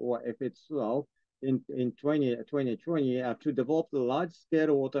Field, or FH12, in 2020 to develop the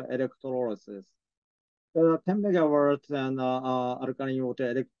large-scale water electrolysis. The 10 megawatts and alkaline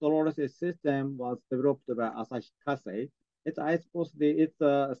water electrolysis system was developed by Asahi Kasei. I suppose it's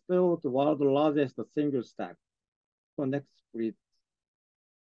still the world's largest single stack. So next, please.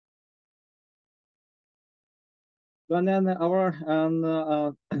 And then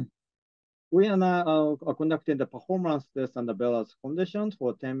we are now conducting the performance test under various conditions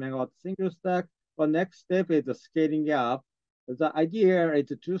for 10 megawatt single stack. The next step is the scaling up. The idea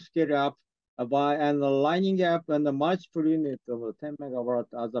is to scale up by lining up and the multiple units of 10 megawatt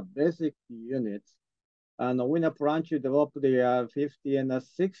as a basic unit. And we plan to develop the 50 and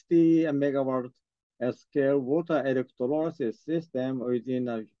 60 megawatt scale water electrolysis system within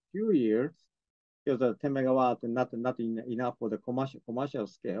a few years, because 10 megawatt is not enough for the commercial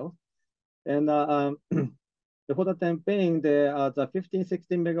scale. And for the time being, the 15,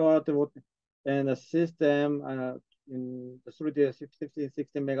 16 megawatt and the system in the 3D 15,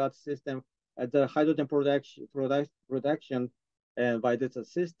 16 megawatt system, the hydrogen production and by this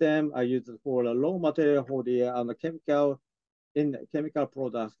system are used for the raw material for the chemical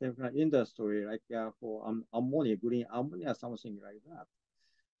products, chemical industry, like for ammonia, green ammonia, something like that.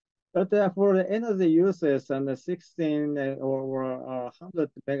 But for the energy uses and the 16 or 100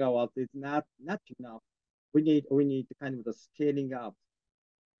 megawatts is not enough. We need kind of the scaling up.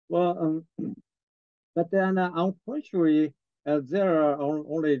 Well, but then unfortunately, there are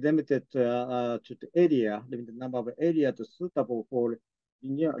only limited to the area, limited number of areas suitable for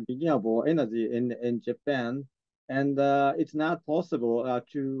renewable energy in Japan, and it's not possible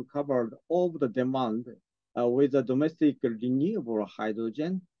to cover all the demand with the domestic renewable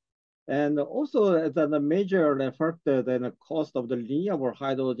hydrogen. And also, the major factor in the cost of the renewable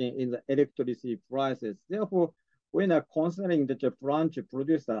hydrogen in the electricity prices. Therefore, when considering the Japan to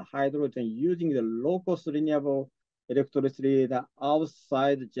produce the hydrogen using the low-cost renewable electricity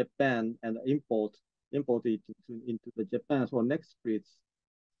outside Japan and import it into the Japan. So next, please.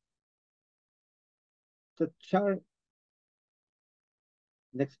 The chart.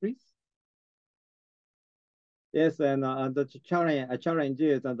 Next, please. Yes, and the challenge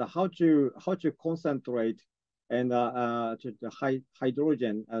is how to concentrate and to the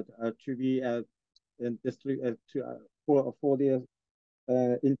hydrogen to be for the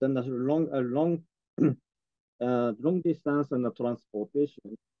international long distance and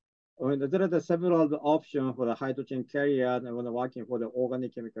transportation. There are several options for the hydrogen carrier, and when working for the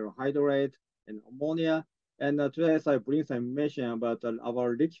organic chemical hydrate and ammonia. And today I bring some information about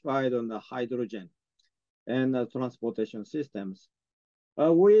our liquefied on the hydrogen and transportation systems.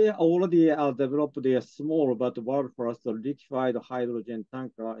 We already developed the small but world first liquefied hydrogen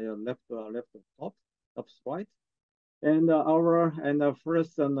tanker left top right. And our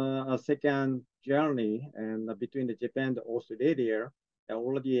first and second journey and between the Japan and Australia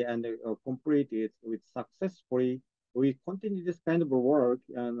already completed with successfully. We continue this kind of work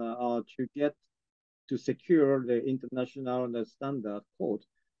and to get to secure the international standard code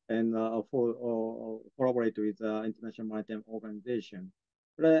and for collaborate with International Maritime Organization.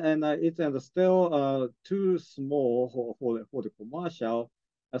 And it's still too small for the commercial.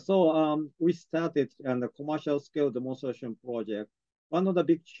 So we started a commercial scale demonstration project. One of the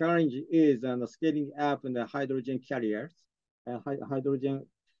big challenges is scaling up in the hydrogen carriers, hydrogen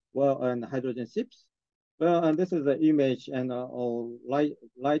ships. Well, and this is the image, and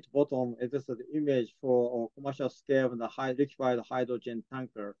light bottom. This is the image for commercial scale and the liquefied hydrogen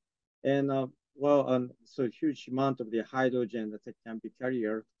tanker, and so huge amount of the hydrogen that can be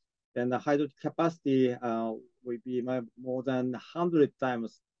carried, and the hydrogen capacity will be more than 100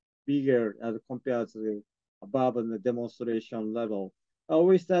 times bigger as compared to the above the demonstration level.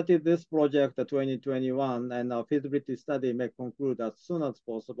 We started this project 2021, and our feasibility study may conclude as soon as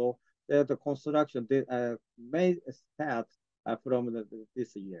possible. That the construction may start from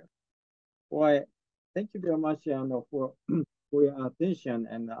this year. Well, thank you very much for your attention,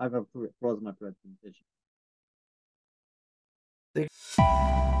 and I will close my presentation. Thank